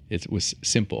 it was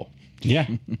simple. Yeah.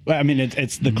 Well, I mean,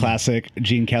 it's the classic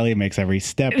Gene Kelly makes every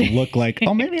step look like,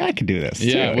 oh, maybe I could do this.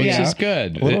 Yeah, too. which is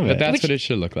good. But that's what it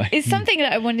should look like. It's something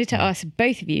that I wanted to ask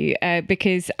both of you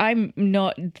because I'm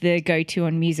not the go-to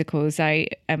on musicals. I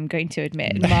am going to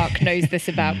admit. Mark knows this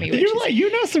about me.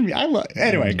 You know some.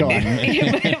 Anyway, go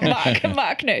on.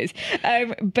 Mark knows.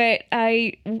 But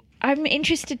I'm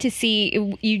interested to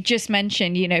see, you just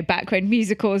mentioned, back when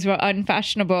musicals were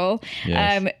unfashionable.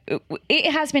 Yes.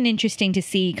 It has been interesting to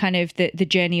see kind of the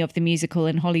journey of the musical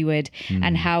in Hollywood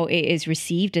and how it is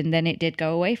received. And then it did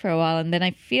go away for a while. And then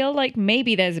I feel like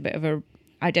maybe there's a bit of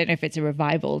I don't know if it's a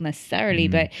revival necessarily,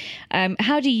 but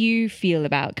how do you feel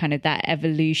about kind of that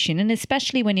evolution? And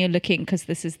especially when you're looking, because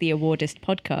this is the Awardist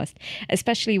podcast,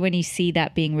 especially when you see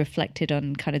that being reflected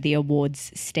on kind of the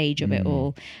awards stage of it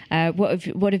all.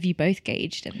 What have you both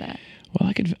gauged in that?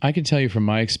 Well, I can tell you from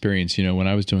my experience, when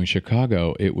I was doing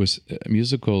Chicago, it was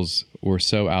musicals were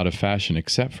so out of fashion,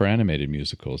 except for animated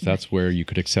musicals. That's where you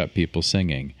could accept people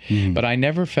singing. But I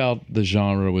never felt the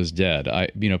genre was dead.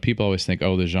 People always think,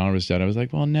 oh, the genre is dead. I was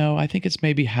like, well, no, I think it's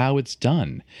maybe how it's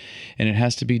done. And it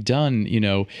has to be done,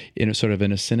 in a sort of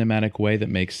in a cinematic way that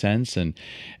makes sense. And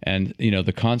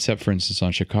the concept, for instance,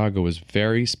 on Chicago was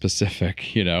very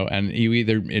specific, and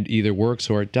it either works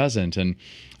or it doesn't. And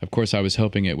of course, I was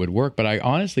hoping it would work, but I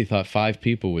honestly thought 5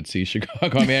 people would see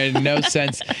Chicago. I mean, I had no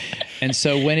sense. And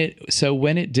so when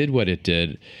it did what it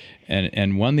did,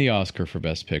 and won the Oscar for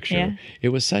Best Picture, it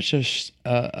was such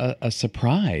a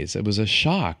surprise. It was a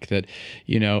shock that,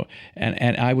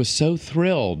 and I was so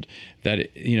thrilled that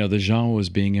the genre was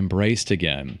being embraced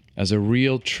again as a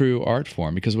real, true art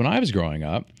form. Because when I was growing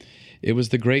up, it was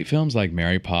the great films like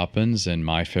Mary Poppins and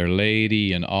My Fair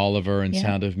Lady and Oliver and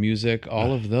Sound of Music.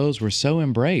 All of those were so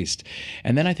embraced.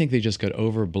 And then I think they just got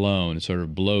overblown, sort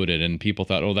of bloated, and people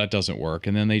thought, oh, that doesn't work.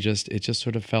 And then it just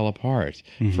sort of fell apart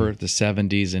for the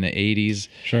 70s and the 80s,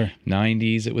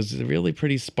 90s. It was really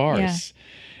pretty sparse.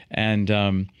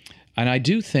 Yeah. And I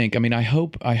do think, I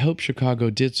hope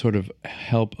Chicago did sort of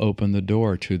help open the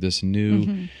door to this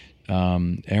new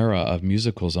era of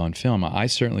musicals on film. I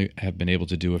certainly have been able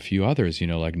to do a few others,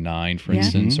 like Nine, for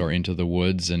instance, or Into the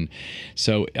Woods. And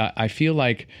so I feel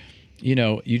like,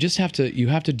 you just have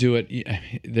to do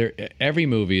it. Every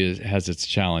movie has its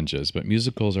challenges, but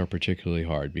musicals are particularly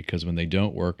hard because when they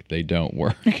don't work, they don't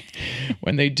work.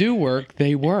 When they do work,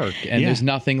 they work, and there's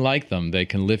nothing like them. They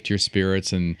can lift your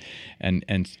spirits and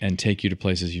take you to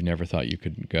places you never thought you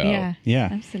could go. Yeah,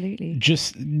 absolutely.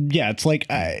 It's like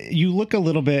you look a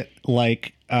little bit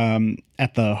like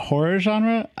at the horror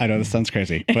genre. I know this sounds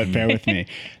crazy, but bear with me.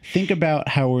 Think about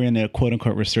how we're in a quote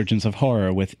unquote resurgence of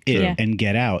horror with It and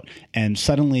Get Out. And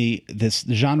suddenly this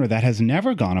genre that has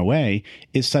never gone away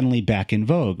is suddenly back in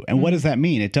vogue. And what does that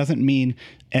mean? It doesn't mean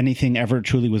anything ever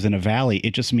truly was in a valley.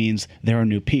 It just means there are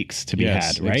new peaks to be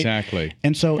had, right? Exactly.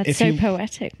 And so That's so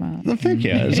poetic, Mark. Well, thank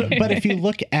you. But if you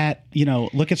look at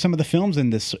some of the films in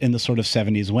the sort of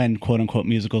 70s when quote unquote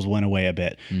musicals went away a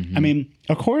bit. I mean,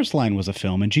 A Chorus Line was a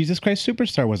film, and Jesus Christ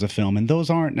Superstar was a film, and those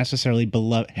aren't necessarily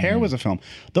beloved. Hair was a film.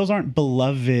 Those aren't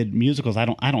beloved musicals. I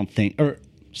don't think.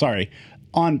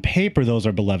 On paper, those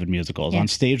are beloved musicals. On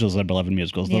stage, those are beloved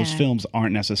musicals. Those films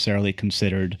aren't necessarily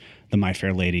considered the My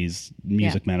Fair Lady's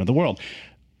Music Man of the world.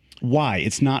 Why?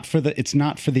 It's not for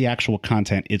the actual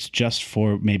content. It's just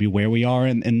for maybe where we are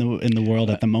in the world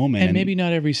at the moment. And maybe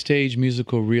not every stage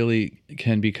musical really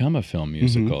can become a film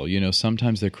musical. You know,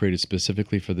 sometimes they're created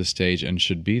specifically for the stage and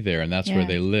should be there, and that's where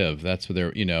they live. That's where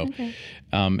they're, you know,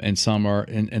 and some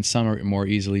are more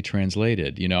easily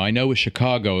translated. You know, I know with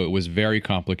Chicago it was very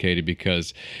complicated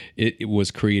because it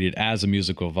was created as a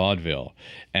musical vaudeville,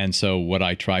 and so what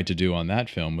I tried to do on that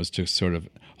film was to sort of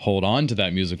hold on to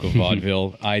that musical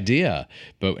vaudeville idea,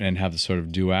 and have the sort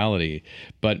of duality.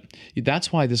 But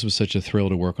that's why this was such a thrill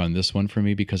to work on this one for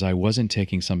me, because I wasn't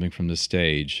taking something from the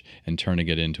stage and turning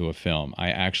it into a film. I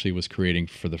actually was creating,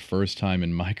 for the first time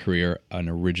in my career, an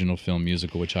original film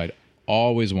musical, which I'd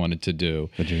always wanted to do.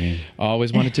 The dream.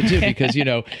 Always wanted to do, because, you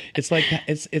know, it's like,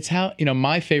 it's how, you know,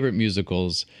 my favorite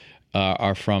musicals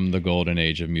are from the golden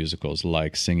age of musicals,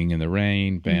 like Singing in the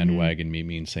Rain, Bandwagon, Meet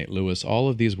Me in St. Louis. All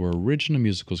of these were original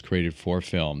musicals created for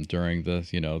film during the,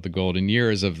 you know, the golden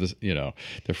years of the, you know,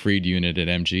 the Freed unit at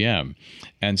MGM.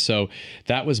 And so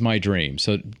that was my dream.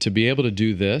 So to be able to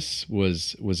do this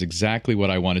was exactly what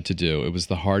I wanted to do. It was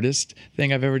the hardest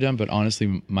thing I've ever done, but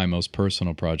honestly, my most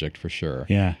personal project for sure.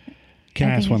 Yeah. Can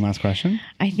I ask one last question?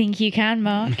 I think you can,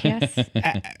 Mark. Yes.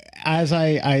 As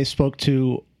I spoke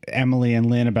to Emily and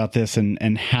Lynn about this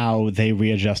and how they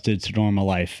readjusted to normal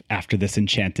life after this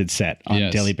enchanted set on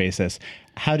a daily basis.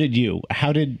 How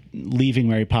did leaving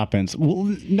Mary Poppins, well,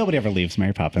 nobody ever leaves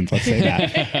Mary Poppins, let's say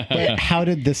that, but how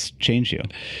did this change you?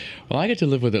 Well, I get to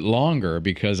live with it longer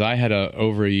because I had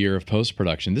over a year of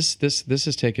post-production. This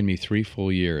has taken me 3 full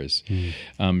years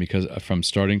because from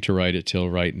starting to write it till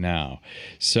right now.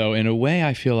 So in a way,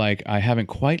 I feel like I haven't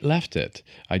quite left it.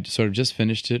 I sort of just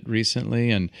finished it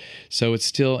recently, and so it's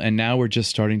still, and now we're just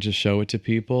starting to show it to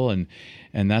people, and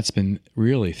that's been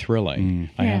really thrilling,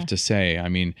 I have to say. I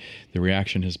mean, the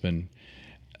reaction has been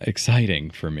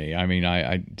exciting for me. I mean,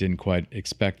 I didn't quite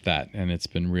expect that, and it's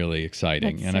been really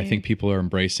exciting. And I think people are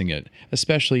embracing it,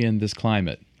 especially in this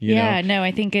climate. You know? No,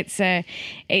 I think it's.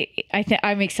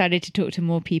 I'm excited to talk to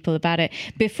more people about it.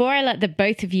 Before I let the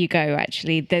both of you go,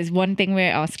 actually, there's one thing we're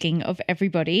asking of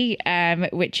everybody,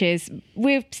 which is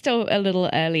we're still a little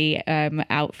early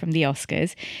out from the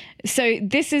Oscars, so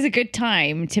this is a good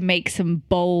time to make some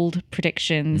bold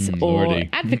predictions or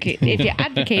advocate if you're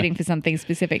advocating for something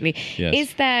specifically. Yes.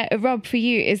 Is there, Rob, for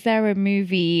you? Is there a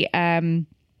movie?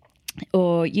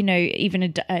 Or, you know,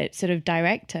 even a sort of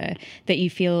director that you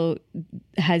feel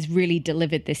has really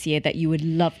delivered this year that you would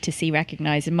love to see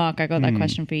recognized? And Mark, I got that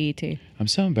question for you too. I'm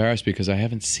so embarrassed because I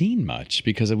haven't seen much,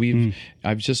 because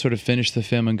I've just sort of finished the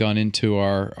film and gone into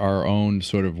our own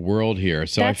sort of world here.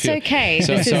 So that's I feel okay.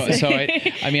 So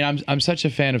I mean, I'm such a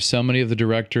fan of so many of the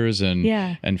directors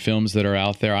and films that are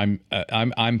out there.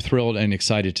 I'm thrilled and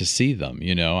excited to see them.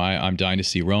 You know, I'm dying to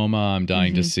see Roma. I'm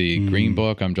dying to see Green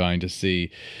Book. I'm dying to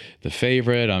see The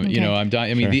Favorite. You know, I'm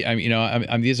dying. I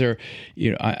mean, these are,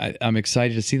 you know, I'm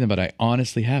excited to see them, but I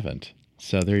honestly haven't.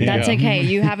 So there you go. That's okay.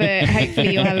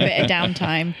 Hopefully you'll have a bit of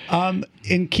downtime.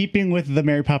 In keeping with the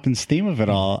Mary Poppins theme of it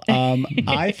all,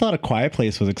 I thought A Quiet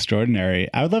Place was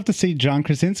extraordinary. I would love to see John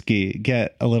Krasinski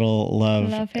get a little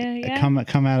love here, come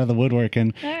out of the woodwork,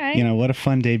 and you know, what a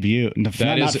fun debut. Not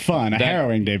fun, a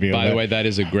harrowing debut. By the way, that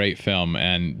is a great film,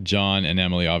 and John and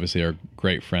Emily obviously are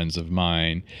great friends of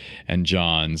mine and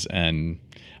John's, and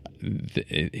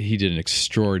he did an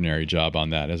extraordinary job on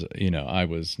that. As you know, I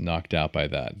was knocked out by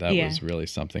that. That was really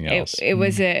something else. It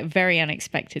was a very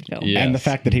unexpected film. Yes. And the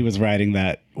fact that he was writing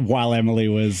that while Emily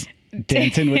was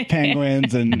dancing with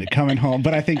penguins and coming home.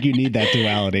 But I think you need that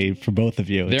duality for both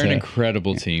of you. They're an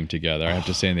incredible team together, I have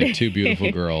to say. And they have 2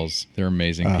 beautiful girls. They're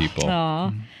amazing people.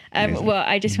 Aww. Well,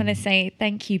 I just want to say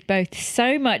thank you both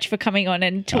so much for coming on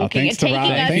and talking and taking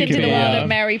us into the world of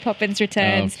Mary Poppins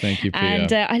Returns. Thank you, Pia.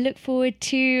 And I look forward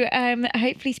to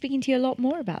hopefully speaking to you a lot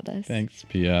more about this. Thanks,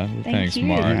 Pia. Thanks, you.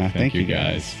 Mark. Yeah, thank you,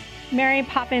 guys. Mary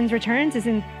Poppins Returns is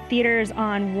in theaters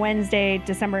on Wednesday,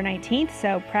 December 19th.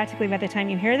 So practically by the time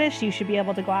you hear this, you should be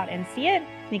able to go out and see it.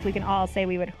 I think we can all say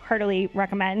we would heartily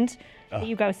recommend that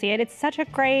you go see it. It's such a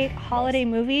great holiday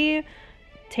movie.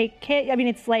 Take kids. I mean,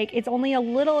 it's only a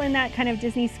little in that kind of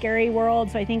Disney scary world.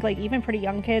 So I think like even pretty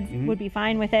young kids would be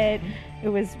fine with it. It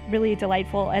was really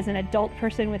delightful as an adult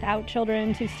person without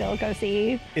children to still go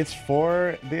see. It's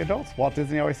for the adults. Walt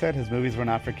Disney always said his movies were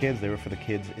not for kids. They were for the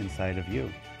kids inside of you.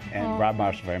 And Rob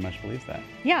Marshall very much believes that.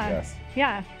 Yeah. Yes.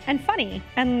 Yeah. And funny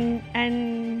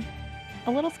and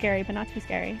a little scary, but not too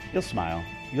scary. You'll smile.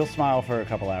 You'll smile for a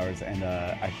couple hours, and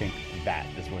I think that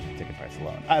is worth the ticket price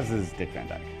alone, as is Dick Van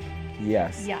Dyke.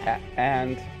 Yes. Yeah.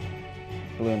 And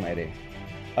Balloon Lady.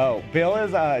 Oh, Bill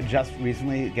is just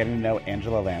recently getting to know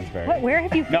Angela Lansbury. What? Where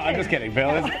have you been? No, I'm just kidding.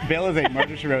 Bill is a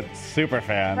Murder, She Wrote super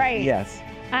fan. Right. Yes.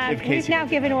 We've now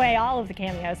given away all of the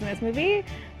cameos in this movie.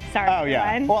 Sorry. Oh yeah.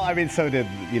 everyone. Well, I mean, so did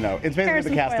it's basically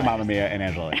Harrison the cast of spoilers. Mamma Mia and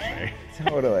Angela Lansbury.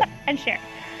 Totally. And Cher.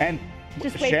 And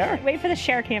Just Cher? wait for the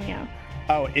Cher cameo.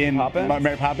 Oh, in Poppins?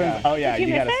 Mary Poppins? Yeah. Oh yeah, Did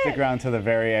you got to miss stick it? around to the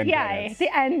very end. Yeah, credits. the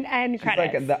end She's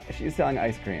credits. she's selling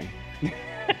ice cream.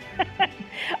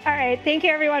 All right, thank you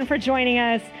everyone for joining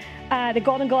us. The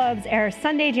Golden Globes air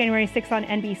Sunday, January 6th on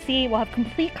NBC. We'll have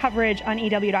complete coverage on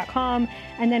EW.com,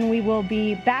 and then we will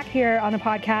be back here on the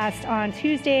podcast on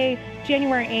Tuesday,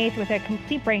 January 8th, with a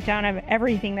complete breakdown of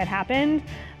everything that happened,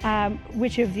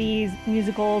 which of these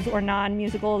musicals or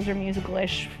non-musicals or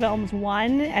musical-ish films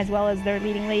won, as well as their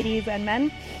leading ladies and men,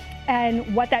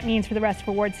 and what that means for the rest of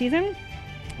award season.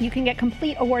 You can get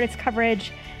complete awards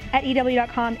coverage at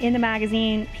EW.com in the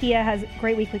magazine. Pia has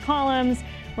great weekly columns.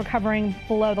 We're covering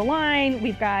Below the Line.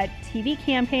 We've got TV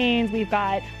campaigns. We've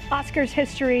got Oscars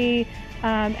history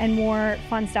and more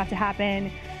fun stuff to happen.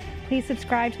 Please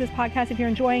subscribe to this podcast if you're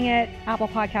enjoying it. Apple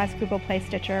Podcasts, Google Play,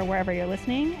 Stitcher, wherever you're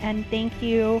listening. And thank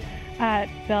you,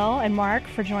 Bill and Mark,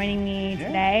 for joining me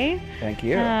today. Thank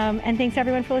you. And thanks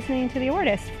everyone for listening to The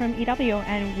Awardist from EW.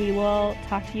 And we will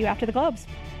talk to you after the Globes.